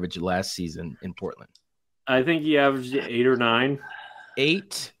Rocco averaged last season in Portland? I think he averaged 8 or 9.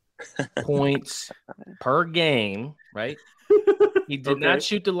 8 points per game, right? He did not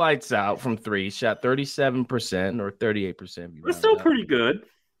shoot the lights out from 3. Shot 37% or 38%. That's still pretty good.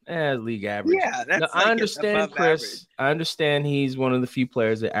 League average. Yeah, that's I understand, Chris. Average. I understand he's one of the few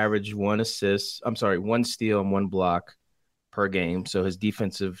players that average 1 steal and 1 block per game. So his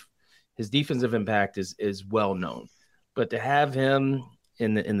defensive impact is well known. But to have him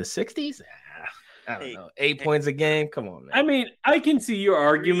in the 60s, I don't know. 8 points a game. Come on, man. I mean, I can see your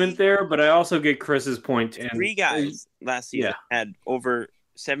argument there, but I also get Chris's point. And 3 guys last season had over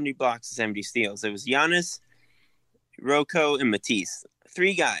 70 blocks and 70 steals. It was Giannis, Rocco, and Matisse.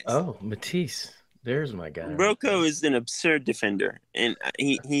 3 guys. Oh, Matisse. There's my guy. Rocco is an absurd defender, and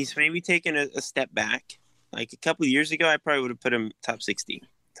he's maybe taken a step back. Like a couple of years ago, I probably would have put him top 60,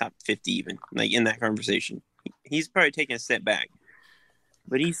 top 50 even, like in that conversation. He's probably taken a step back.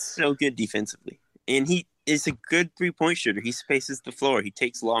 But he's so good defensively. And he is a good three-point shooter. He spaces the floor. He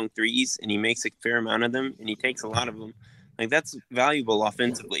takes long threes, and he makes a fair amount of them, and he takes a lot of them. Like, that's valuable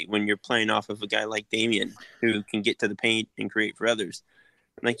offensively when you're playing off of a guy like Damian who can get to the paint and create for others.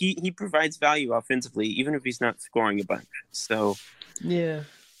 Like, he provides value offensively, even if he's not scoring a bunch. So, yeah,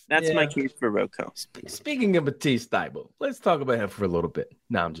 that's my case for Rocco. Speaking of Matisse Thybulle, let's talk about him for a little bit.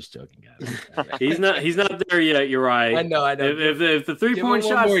 No, I'm just joking, guys. He's not there yet. You're right. I know. If the 3-point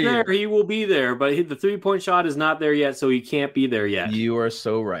shot's there, he will be there. But the 3-point shot is not there yet, so he can't be there yet. You are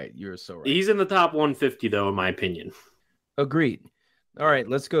so right. He's in the top 150, though, in my opinion. Agreed. All right,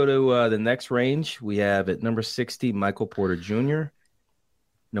 let's go to the next range. We have at number 60, Michael Porter Jr.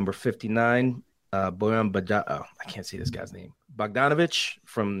 Number 59, Bojan I can't see this guy's name. Bogdanovich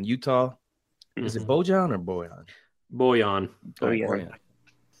from Utah. Is it Bojan or Bojan? Bojan.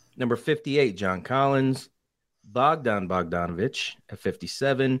 Number 58, John Collins. Bogdanovich at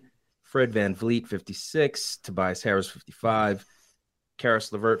 57. Fred VanVleet, 56. Tobias Harris, 55.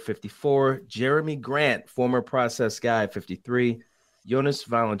 Karis LeVert, 54. Jeremy Grant, former process guy, 53. Jonas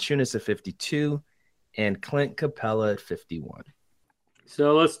Valanciunas at 52. And Clint Capella at 51.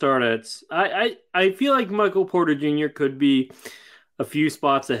 So let's start at I feel like Michael Porter Jr. could be a few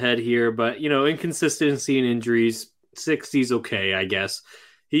spots ahead here, but inconsistency and injuries, 60's okay, I guess.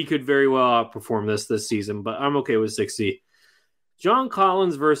 He could very well outperform this season, but I'm okay with 60. John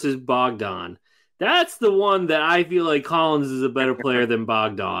Collins versus Bogdan. That's the one that I feel like Collins is a better player than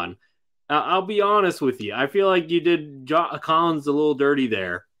Bogdan. I'll be honest with you. I feel like you did Collins a little dirty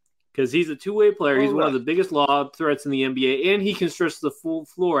there because he's a two-way player. He's one of the biggest lob threats in the NBA, and he can stretch the full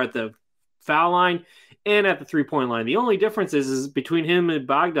floor at the foul line and at the three-point line. The only difference is between him and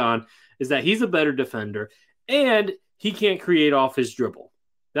Bogdan is that he's a better defender, and he can't create off his dribble.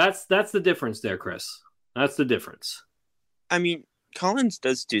 That's the difference there, Chris. That's the difference. I mean, Collins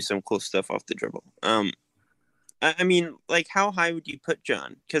does do some cool stuff off the dribble. I mean, like, how high would you put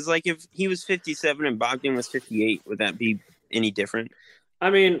John? Because, like, if he was 57 and Bogdan was 58, would that be any different? I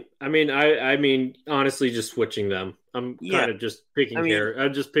mean, honestly, just switching them. I'm kind of just picking here.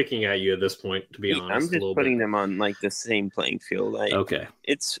 I'm just picking at you at this point, to be honest. I'm just putting them on, like, the same playing field. Okay.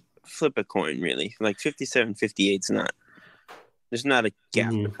 It's flip a coin, really. Like, 57, 58's not. There's not a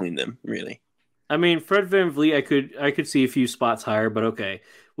gap between them, really. I mean, Fred VanVleet, I could see a few spots higher, but okay.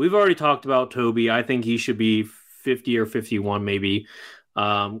 We've already talked about Toby. I think he should be 50 or 51 maybe.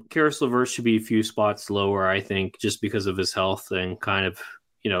 Karis LeVert should be a few spots lower, I think, just because of his health and kind of,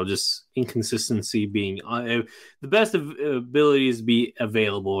 just inconsistency being the best of abilities to be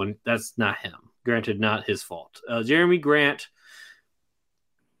available, and that's not him. Granted, not his fault. Jeremy Grant,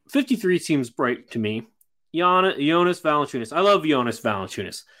 53 seems bright to me. Jonas Valanciunas. I love Jonas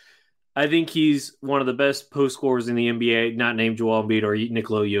Valanciunas. I think he's one of the best post scorers in the NBA, not named Joel Embiid or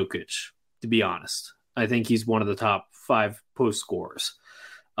Nikola Jokic, to be honest. I think he's one of the top 5 post scorers.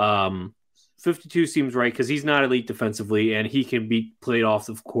 52 seems right because he's not elite defensively, and he can be played off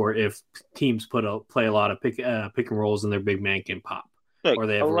the court if teams play a lot of pick and rolls and their big man can pop. Look, or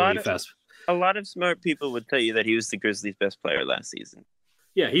they have really fast. A lot of smart people would tell you that he was the Grizzlies' best player last season.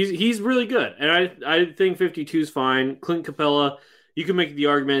 Yeah, he's really good, and I think 52 is fine. Clint Capella, you can make the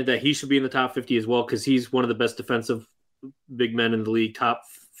argument that he should be in the top 50 as well because he's one of the best defensive big men in the league, top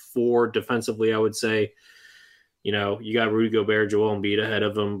 4 defensively, I would say. You got Rudy Gobert, Joel Embiid ahead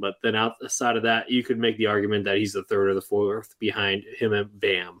of him, but then outside of that, you could make the argument that he's the 3rd or the 4th behind him and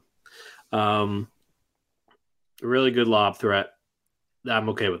Bam. Really good lob threat. I'm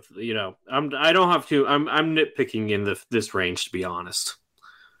okay with. I don't have to. I'm nitpicking in this range, to be honest.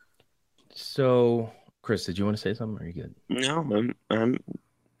 So, Chris, did you want to say something? Or are you good? No, I'm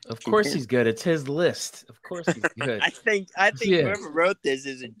Of course he's good. It's his list. Of course he's good. I think whoever wrote this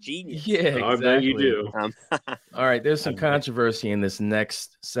is a genius. Yeah, exactly. I bet you do. All right, there's some controversy in this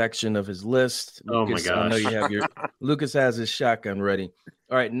next section of his list. Lucas, oh my gosh. I know you have Lucas has his shotgun ready.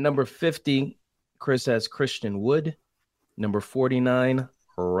 All right, number 50, Chris has Christian Wood. Number 49,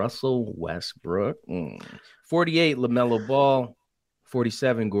 Russell Westbrook. 48, LaMelo Ball.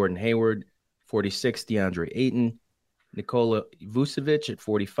 47, Gordon Hayward. 46, DeAndre Ayton. Nikola Vucevic at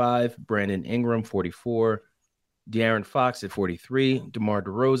 45, Brandon Ingram, 44, De'Aaron Fox at 43, DeMar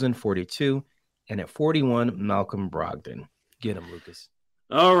DeRozan, 42, and at 41, Malcolm Brogdon. Get him, Lucas.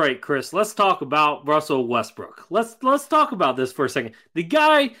 All right, Chris, let's talk about Russell Westbrook. Let's talk about this for a second. The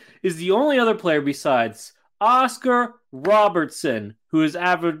guy is the only other player besides Oscar Robertson who has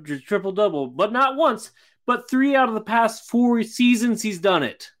averaged a triple-double, but not once, but 3 out of the past 4 seasons he's done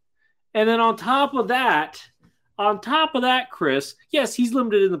it. And then on top of that, Chris, yes, he's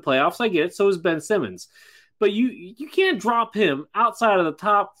limited in the playoffs. I get it. So is Ben Simmons. But you can't drop him outside of the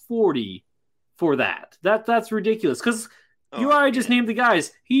top 40 for that. That's ridiculous. Because Uri just named the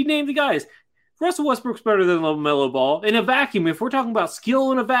guys. He named the guys. Russell Westbrook's better than LaMelo Ball. In a vacuum, if we're talking about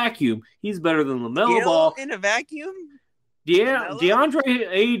skill in a vacuum, he's better than LaMelo Ball. In a vacuum? DeAndre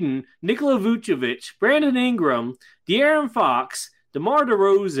Ayton, Nikola Vucevic, Brandon Ingram, De'Aaron Fox, DeMar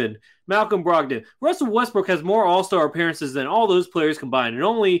DeRozan, Malcolm Brogdon. Russell Westbrook has more All-Star appearances than all those players combined. And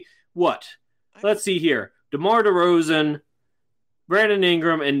only, what? Let's see here. DeMar DeRozan, Brandon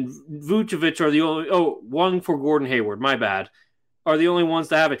Ingram, and Vucevic are the only... Oh, one for Gordon Hayward. My bad. Are the only ones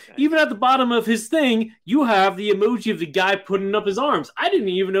to have it. Even at the bottom of his thing, you have the emoji of the guy putting up his arms. I didn't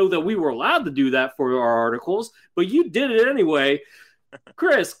even know that we were allowed to do that for our articles, but you did it anyway.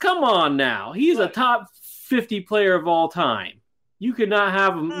 Chris, come on now. He's a top 50 player of all time. You could not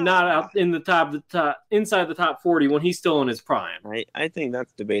have him not out in the top inside the top 40 when he's still in his prime. I think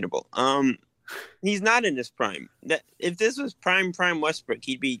that's debatable. He's not in his prime. That if this was prime Westbrook,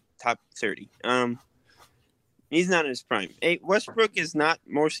 he'd be top 30. He's not in his prime. Westbrook is not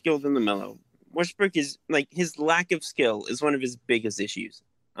more skilled than LaMelo. Westbrook is like his lack of skill is one of his biggest issues.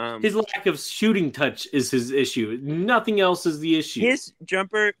 His lack of shooting touch is his issue. Nothing else is the issue. His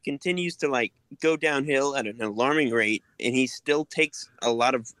jumper continues to like go downhill at an alarming rate, and he still takes a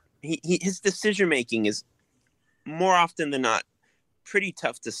lot of. His decision making is more often than not pretty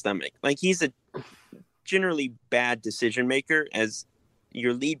tough to stomach. Like he's a generally bad decision maker as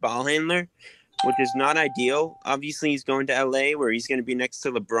your lead ball handler, which is not ideal. Obviously, he's going to LA where he's going to be next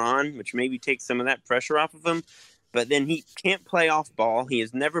to LeBron, which maybe takes some of that pressure off of him. But then he can't play off ball. He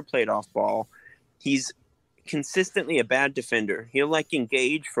has never played off ball. He's consistently a bad defender. He'll like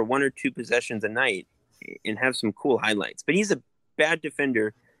engage for 1 or 2 possessions a night and have some cool highlights. But he's a bad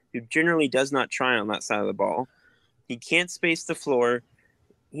defender who generally does not try on that side of the ball. He can't space the floor.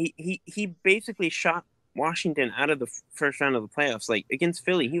 He basically shot Washington out of the first round of the playoffs. Like against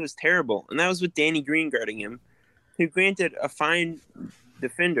Philly, he was terrible. And that was with Danny Green guarding him, who granted a fine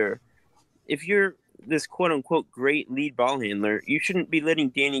defender. If you're this quote-unquote great lead ball handler, you shouldn't be letting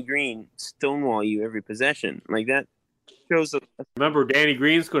Danny Green stonewall you every possession. Like that shows Remember, Danny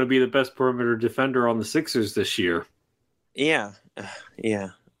Green's going to be the best perimeter defender on the Sixers this year. Yeah. Yeah,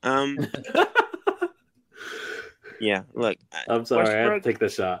 look. I'm sorry, I had to take the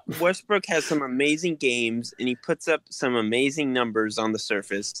shot. Westbrook has some amazing games, and he puts up some amazing numbers on the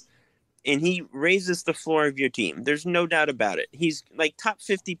surface, and he raises the floor of your team. There's no doubt about it. He's like top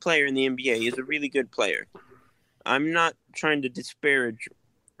 50 player in the NBA. He's a really good player. I'm not trying to disparage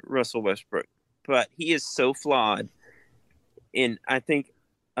Russell Westbrook, but he is so flawed. And I think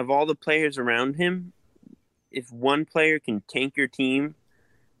of all the players around him, if one player can tank your team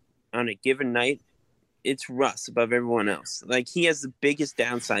on a given night, it's Russ above everyone else. Like he has the biggest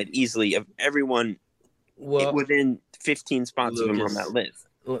downside easily of everyone within 15 spots of him on that list.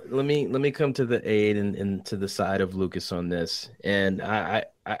 Let me come to the aid and to the side of Lucas on this. And I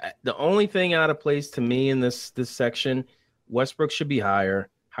the only thing out of place to me in this section, Westbrook should be higher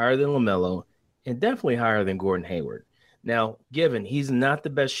than LaMelo, and definitely higher than Gordon Hayward. Now, given he's not the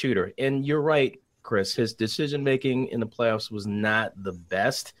best shooter, and you're right, Chris, his decision making in the playoffs was not the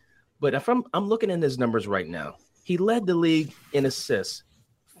best. But if I'm looking at his numbers right now, he led the league in assists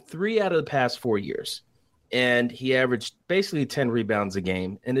 3 out of the past 4 years. And he averaged basically 10 rebounds a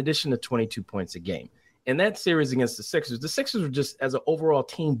game, in addition to 22 points a game. In that series against the Sixers were just, as an overall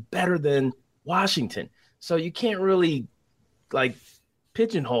team, better than Washington. So you can't really, like,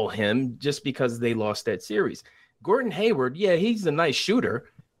 pigeonhole him just because they lost that series. Gordon Hayward, yeah, he's a nice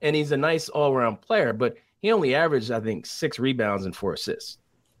shooter, and he's a nice all-around player, but he only averaged, I think, 6 rebounds and 4 assists.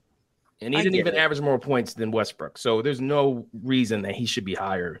 And he didn't even average more points than Westbrook. So there's no reason that he should be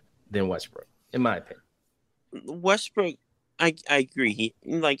higher than Westbrook, in my opinion. Westbrook, I agree. He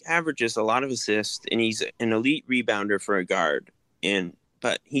like averages a lot of assists, and he's an elite rebounder for a guard.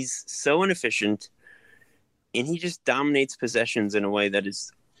 But he's so inefficient, and he just dominates possessions in a way that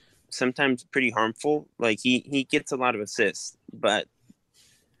is sometimes pretty harmful. Like he gets a lot of assists, but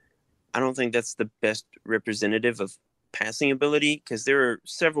I don't think that's the best representative of passing ability, because there are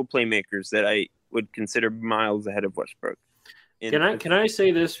several playmakers that I would consider miles ahead of Westbrook. Can I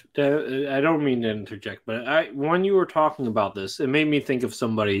say this? I don't mean to interject, but when you were talking about this, it made me think of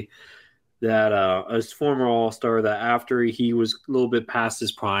somebody that a former All-Star that after he was a little bit past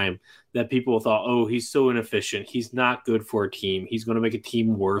his prime, that people thought, oh, he's so inefficient. He's not good for a team. He's going to make a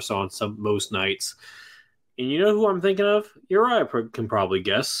team worse on most nights. And you know who I'm thinking of? You're right. I can probably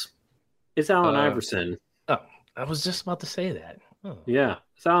guess. It's Allen Iverson. Oh, I was just about to say that. Oh. Yeah,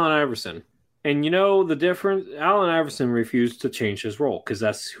 it's Allen Iverson. And you know the difference? Allen Iverson refused to change his role because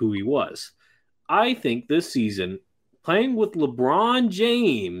that's who he was. I think this season, playing with LeBron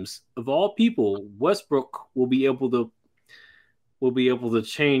James, of all people, Westbrook will be able to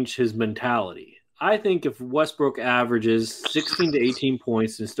change his mentality. I think if Westbrook averages 16 to 18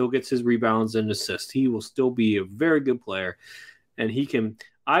 points and still gets his rebounds and assists, he will still be a very good player. And he can,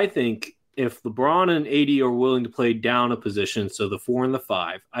 I think, if LeBron and AD are willing to play down a position, so the 4 and the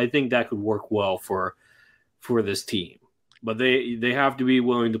 5, I think that could work well for this team. But they have to be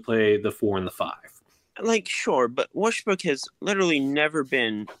willing to play the 4 and the 5. Like, sure, but Westbrook has literally never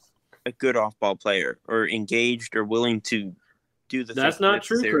been a good off-ball player or engaged or willing to do the things. That's not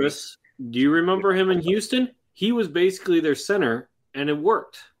true, Chris. Do you remember him in Houston? He was basically their center, and it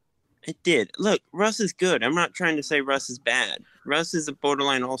worked. It did. Look, Russ is good. I'm not trying to say Russ is bad. Russ is a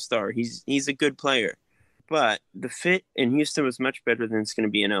borderline all-star. He's a good player. But the fit in Houston was much better than it's going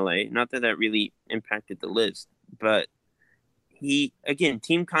to be in LA. Not that really impacted the list, but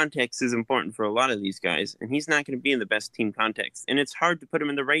team context is important for a lot of these guys, and he's not going to be in the best team context. And it's hard to put him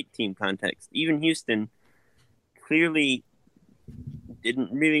in the right team context. Even Houston clearly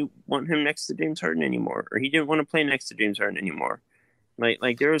didn't really want him next to James Harden anymore, or he didn't want to play next to James Harden anymore.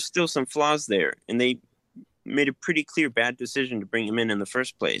 Like there are still some flaws there, and they made a pretty clear bad decision to bring him in the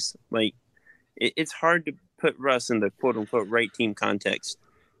first place. Like it's hard to put Russ in the quote unquote right team context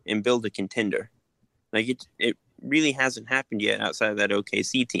and build a contender. Like it really hasn't happened yet outside of that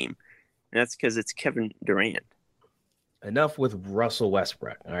OKC team. And that's because it's Kevin Durant. Enough with Russell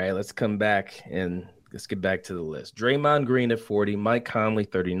Westbrook. All right, let's come back and let's get back to the list. Draymond Green at 40, Mike Conley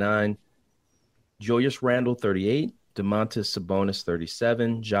 39, Julius Randle 38, Domantas Sabonis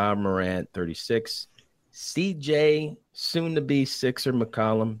 37, Ja Morant 36, CJ soon-to-be Sixer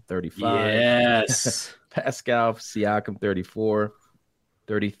McCollum 35. Yes. Pascal Siakam 34.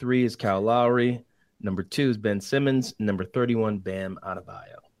 33 is Kyle Lowry. Number 2 is Ben Simmons. Number 31, Bam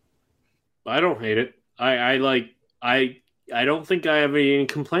Adebayo. I don't hate it. I don't think I have any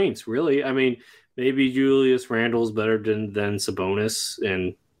complaints, really. I mean, maybe Julius Randle's better than Sabonis,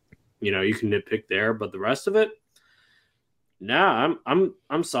 and you can nitpick there, but the rest of it, nah,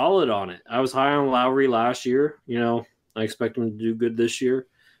 I'm solid on it. I was high on Lowry last year. I expect him to do good this year.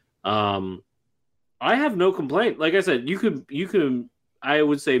 I have no complaint. Like I said, you could. I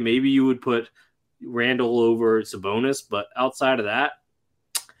would say maybe you would put Randle over Sabonis, but outside of that,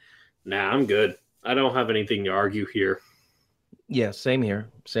 nah, I'm good. I don't have anything to argue here. Yeah, same here.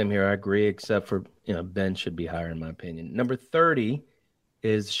 Same here. I agree, except for Ben should be higher in my opinion. Number 30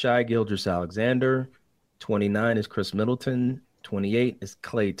 is Shai Gilgeous-Alexander. 29 is Chris Middleton. 28 is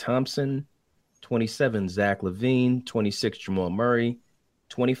Klay Thompson. 27 Zach LaVine. 26 Jamal Murray.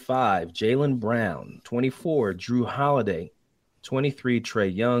 25 Jaylen Brown. 24 Drew Holiday. 23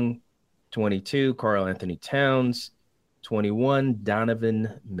 Trae Young. 22 Karl Anthony Towns. 21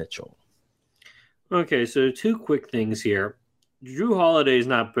 Donovan Mitchell. Okay, so 2 quick things here. Drew Holiday is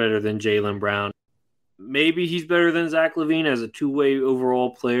not better than Jaylen Brown. Maybe he's better than Zach LaVine as a two-way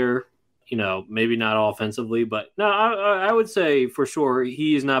overall player. Maybe not offensively, but no, I would say for sure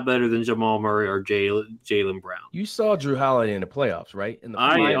he is not better than Jamal Murray or Jaylen Brown. You saw Drew Holiday in the playoffs, right?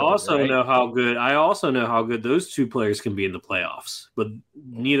 I also know how good those 2 players can be in the playoffs, but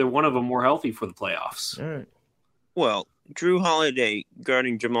neither one of them were healthy for the playoffs. All right. Well, Drew Holiday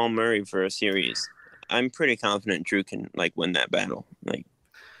guarding Jamal Murray for a series, I'm pretty confident Drew can win that battle.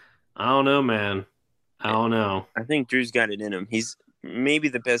 I don't know, man. I don't know. I think Drew's got it in him. He's maybe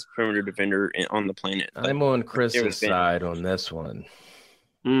the best perimeter defender on the planet. I'm on Chris's side on this one.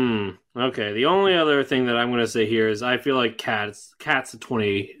 Okay. The only other thing that I'm going to say here is I feel like Cat's a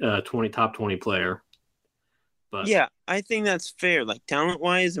 20 top 20 player. But yeah, I think that's fair.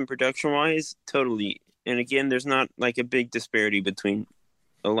 Talent-wise and production-wise, totally. And again, there's not a big disparity between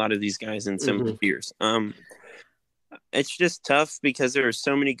a lot of these guys in similar years. It's just tough because there are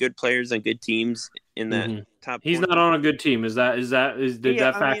so many good players and good teams in that top. He's not on a good team. Did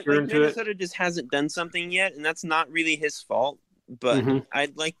that factor into it? Minnesota just hasn't done something yet, and that's not really his fault. But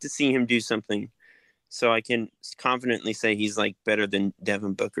I'd like to see him do something, so I can confidently say he's better than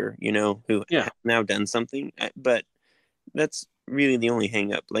Devin Booker, who has now done something. But that's really the only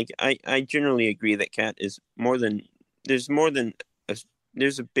hang up. I generally agree that Cat is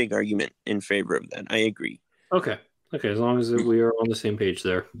there's a big argument in favor of that. I agree. Okay, as long as we are on the same page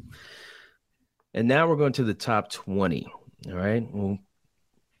there. And now we're going to the top 20. All right, we'll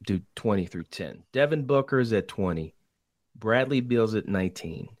do 20 through 10. Devin Booker's at 20. Bradley Beal's at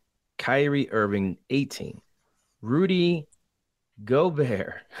 19. Kyrie Irving, 18. Rudy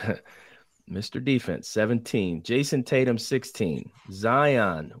Gobert, Mr. Defense, 17. Jason Tatum, 16.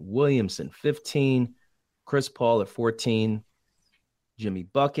 Zion Williamson, 15. Chris Paul at 14. Jimmy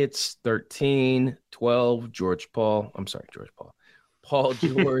Buckets, 13. 12. Paul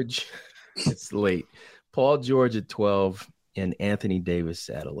George. It's late. Paul George at 12. And Anthony Davis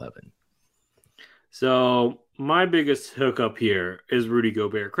at 11. So my biggest hookup here is Rudy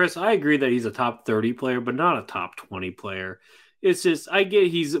Gobert. Chris, I agree that he's a top 30 player, but not a top 20 player. It's just, I get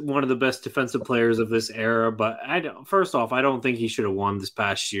he's one of the best defensive players of this era, but first off, I don't think he should have won this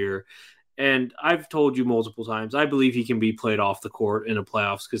past year. And I've told you multiple times, I believe he can be played off the court in the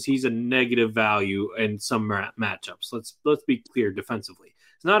playoffs because he's a negative value in some matchups. Let's be clear defensively.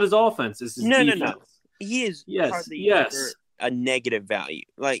 It's not his offense, it's his defense. No. He is a negative value.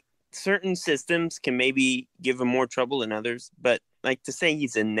 Certain systems can maybe give him more trouble than others, but to say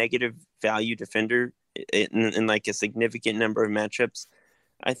he's a negative value defender in a significant number of matchups,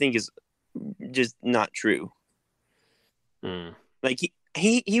 I think is just not true.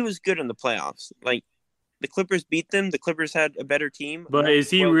 He was good in the playoffs. The Clippers beat them. The Clippers had a better team. But is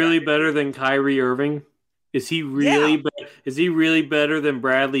he really better than Kyrie Irving? Is he really Is he really better than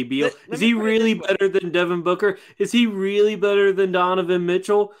Bradley Beal? Is he really better than Devin Booker? Is he really better than Donovan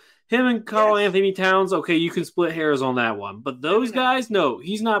Mitchell? Him and Karl Anthony Towns, okay, you can split hairs on that one. But those guys, no,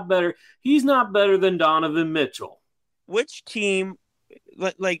 he's not better. He's not better than Donovan Mitchell. Which team,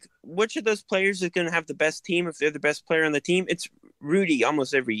 like, which of those players is going to have the best team if they're the best player on the team? It's Rudy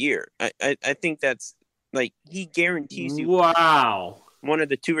almost every year. I think that's, like, he guarantees you one of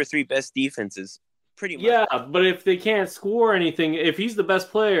the 2 or 3 best defenses, pretty much. Yeah, but if they can't score anything, if he's the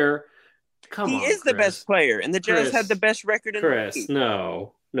best player, he is the best player, and the Jazz had the best record in the league.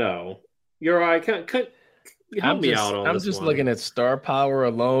 No. You're right. Help me out on this. I'm just looking at star power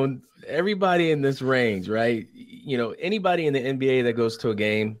alone. Everybody in this range, right? You know, anybody in the NBA that goes to a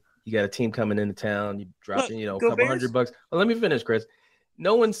game, you got a team coming into town, you dropping, a couple $100. Well, let me finish, Chris.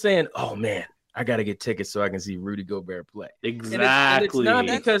 No one's saying, "Oh man, I got to get tickets so I can see Rudy Gobert play." Exactly. And it's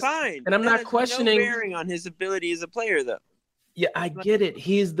not because, that's fine. And I'm not questioning no bearing on his ability as a player, though. Yeah, I get it.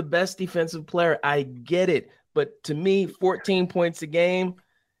 He's the best defensive player. I get it. But to me, 14 points a game,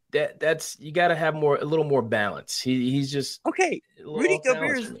 that's you got to have a little more balance. He's just okay. Rudy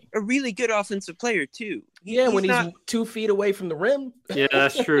Gobert is a really good offensive player too. When he's 2 feet away from the rim. Yeah,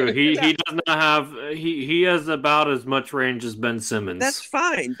 that's true. He does not have he has about as much range as Ben Simmons. That's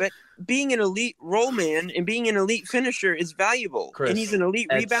fine, but being an elite role man and being an elite finisher is valuable. Chris, and he's an elite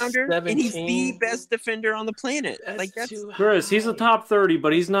rebounder, 17, and he's the best defender on the planet. That's Chris. He's a top 30,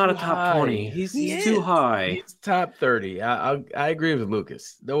 but he's not a top 20. He's too high. He's top 30. I agree with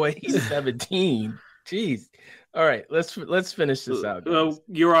Lucas. The way he's 17. Jeez. All right, let's finish this out.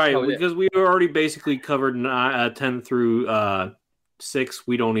 You're right, because we already basically covered 10 through 6.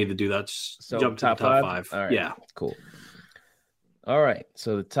 We don't need to do that. Just jump to the top 5. All right, yeah, cool. All right,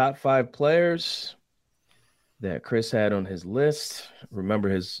 so the top 5 players that Chris had on his list. Remember,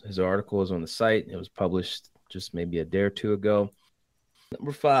 his article is on the site. It was published just maybe a day or two ago.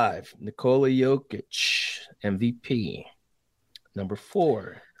 Number 5, Nikola Jokic, MVP. Number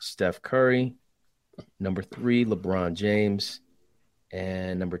 4, Steph Curry. Number 3, LeBron James.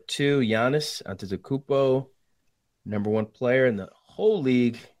 And number 2, Giannis Antetokounmpo. Number 1 player in the whole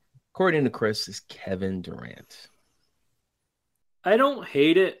league, according to Chris, is Kevin Durant. I don't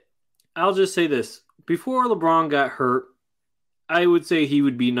hate it. I'll just say this. Before LeBron got hurt, I would say he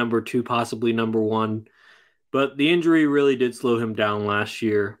would be number 2, possibly number 1. But the injury really did slow him down last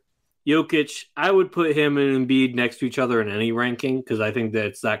year. Jokic, I would put him and Embiid next to each other in any ranking because I think that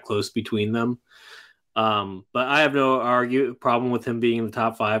it's that close between them. But I have no problem with him being in the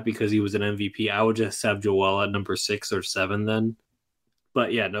top 5 because he was an MVP. I would just have Joel at number 6 or 7 then.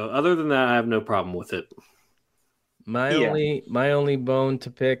 But yeah, no. Other than that, I have no problem with it. My only bone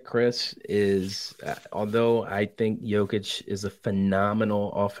to pick, Chris, is although I think Jokic is a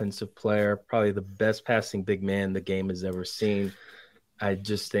phenomenal offensive player, probably the best passing big man the game has ever seen. I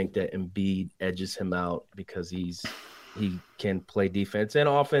just think that Embiid edges him out because he can play defense and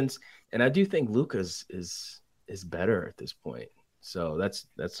offense. And I do think Luka's is better at this point. So that's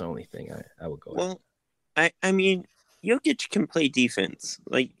the only thing I would go with. Well, I mean, Jokic can play defense.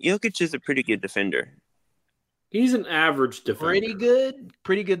 Like, Jokic is a pretty good defender. He's an average defender.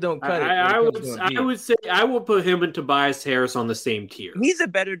 Pretty good. Don't cut it. I would say I will put him and Tobias Harris on the same tier. He's a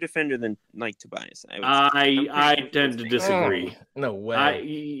better defender than Tobias. I tend to disagree. No way.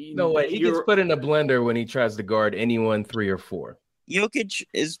 He gets put in a blender when he tries to guard anyone 3 or 4. Jokic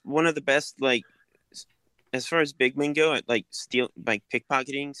is one of the best, like, as far as big men go, at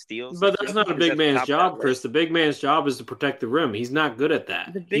pickpocketing, steals. But that's not a big man's job, Chris. The big man's job is to protect the rim. He's not good at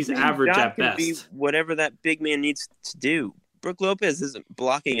that. He's average at best. Be whatever that big man needs to do. Brook Lopez isn't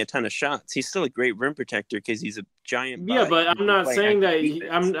blocking a ton of shots. He's still a great rim protector because he's a giant. Yeah, but I'm not saying that.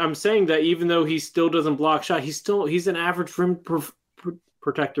 I'm saying that even though he still doesn't block shots, he's an average rim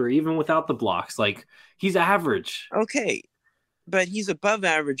protector even without the blocks. Like, he's average. Okay, but he's above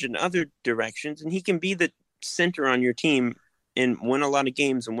average in other directions, and he can be the center on your team and win a lot of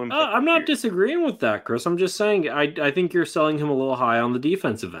games and win. I'm not disagreeing with that, Chris. I'm just saying I think you're selling him a little high on the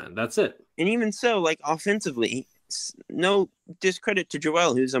defensive end. That's it. And even so, like, offensively, no discredit to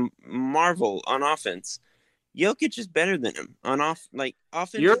Joel, who's a marvel on offense. Jokic is better than him on offense.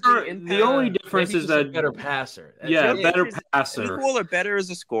 The only difference is that better passer. Better passer. Equal or better as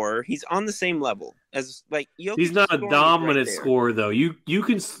a scorer. He's on the same level as Jokic. He's not a dominant scorer though. You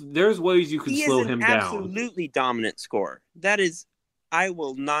can. There's ways you can slow him down. He is an absolutely dominant scorer. That is, I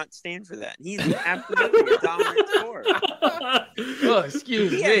will not stand for that. He's an absolutely dominant scorer. Oh,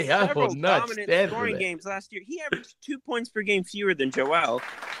 excuse me. I will not stand for that. Games last year. He averaged 2 points per game fewer than Joel,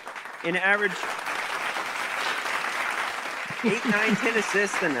 and averaged 8, 9, 10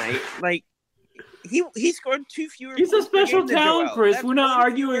 assists tonight. Like, he scored 2 fewer. He's a special talent, Chris. That's We're not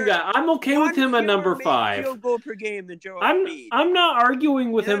arguing that. I'm okay with him at number 5. Field goal per game than Joel Embiid. I'm not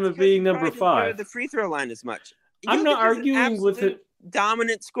arguing with him at being number 5. The free throw line as much. I'm not arguing with it.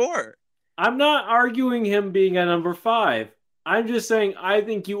 Dominant scorer. I'm not arguing him being at number 5. I'm just saying I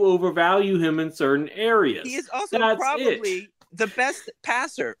think you overvalue him in certain areas. He is also probably the best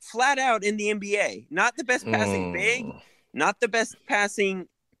passer, flat out, in the NBA. Not the best passing big, not the best passing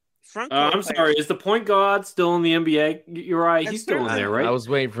front court I'm sorry. Is the point guard still in the NBA? You're right. He's still in there, right? I was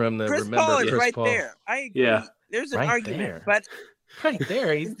waiting for him to Chris remember Paul is Chris Paul. there. I agree. Yeah. There's an Right argument, there. but Right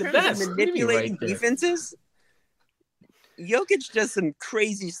there, he's the best. Manipulating defenses. Jokic does some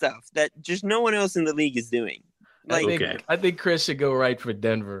crazy stuff that just no one else in the league is doing. Like, I think Chris should go right for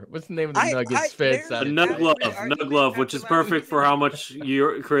Denver. What's the name of the Nuggets fence? Nug Love, which is perfect for how much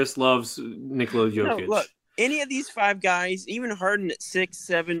Chris loves Nikola Jokic. No, look, any of these 5 guys, even Harden at 6,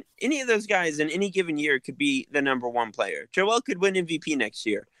 7, any of those guys in any given year could be the number 1 player. Joel could win MVP next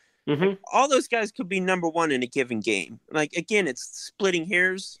year. Mm-hmm. All those guys could be number 1 in a given game. Like, again, it's splitting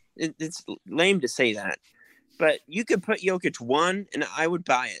hairs. It's lame to say that. But you could put Jokic 1, and I would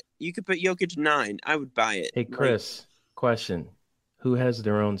buy it. You could put Jokic 9, I would buy it. Hey, Chris, question. Who has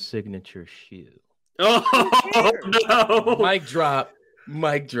their own signature shoe? Oh, no. Mic drop.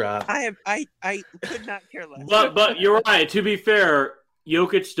 I could not care less. But you're right. To be fair,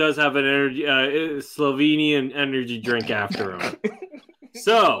 Jokic does have an Slovenian energy drink after him.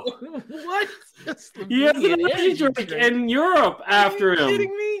 So what? He has an energy drink in Europe after him. Are you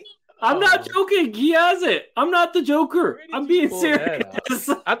kidding me? I'm not joking. He has it. I'm not the Joker. I'm being serious.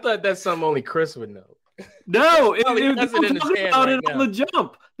 I thought that's something only Chris would know. No, they were talking about it on the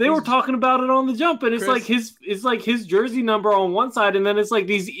jump. They were talking about it on the jump, and it's like his jersey number on one side, and then it's like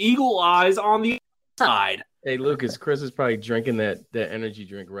these eagle eyes on the side. Hey, Lucas, Chris is probably drinking that energy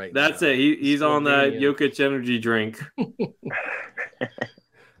drink right now. That's it. He's on that Jokic energy drink.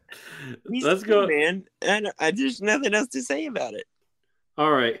 Let's go, man. And there's nothing else to say about it.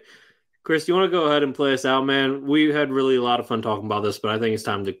 All right. Chris, you want to go ahead and play us out, man? We had really a lot of fun talking about this, but I think it's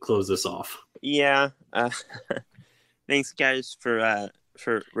time to close this off. Yeah. Thanks, guys, for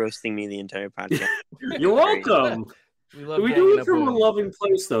roasting me the entire podcast. You're welcome. We do it from a loving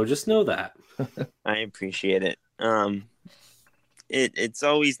place, though. Just know that. I appreciate it. It's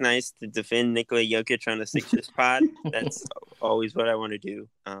always nice to defend Nikola Jokic on the Sixers pod. That's always what I want to do.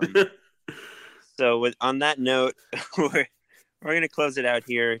 So on that note, we're going to close it out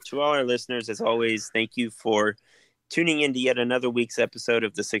here. To all our listeners, as always, thank you for tuning in to yet another week's episode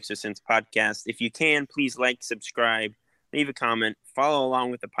of the Sixer Sense podcast. If you can, please like, subscribe, leave a comment, follow along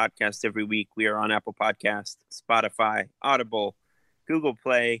with the podcast every week. We are on Apple Podcasts, Spotify, Audible, Google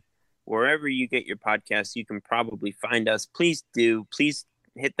Play, wherever you get your podcasts. You can probably find us. Please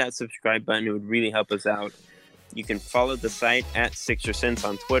hit that subscribe button. It would really help us out. You can follow the site at Sixer Sense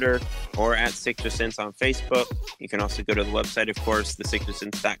on Twitter or at Sixer Sense on Facebook. You can also go to the website, of course,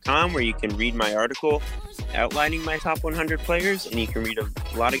 thesixersense.com, where you can read my article outlining my top 100 players, and you can read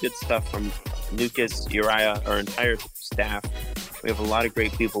a lot of good stuff from Lucas, Uriah, our entire staff. We have a lot of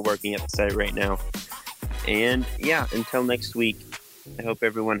great people working at the site right now. And yeah, until next week, I hope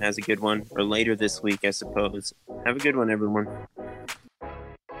everyone has a good one, or later this week, I suppose. Have a good one, everyone.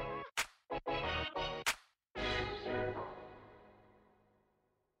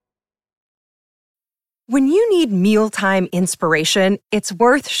 When you need mealtime inspiration, it's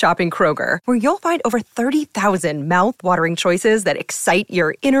worth shopping Kroger, where you'll find over 30,000 mouth-watering choices that excite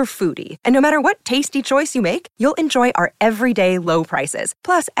your inner foodie. And no matter what tasty choice you make, you'll enjoy our everyday low prices,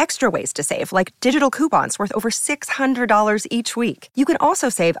 plus extra ways to save, like digital coupons worth over $600 each week. You can also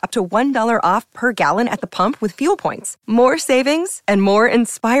save up to $1 off per gallon at the pump with fuel points. More savings and more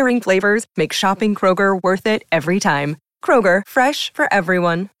inspiring flavors make shopping Kroger worth it every time. Kroger, fresh for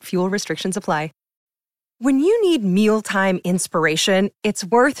everyone. Fuel restrictions apply. When you need mealtime inspiration, it's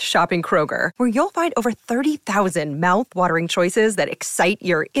worth shopping Kroger, where you'll find over 30,000 mouth-watering choices that excite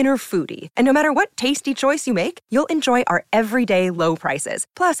your inner foodie. And no matter what tasty choice you make, you'll enjoy our everyday low prices,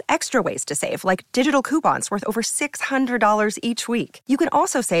 plus extra ways to save, like digital coupons worth over $600 each week. You can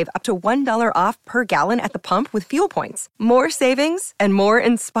also save up to $1 off per gallon at the pump with fuel points. More savings and more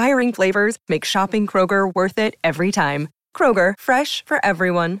inspiring flavors make shopping Kroger worth it every time. Kroger, fresh for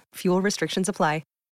everyone. Fuel restrictions apply.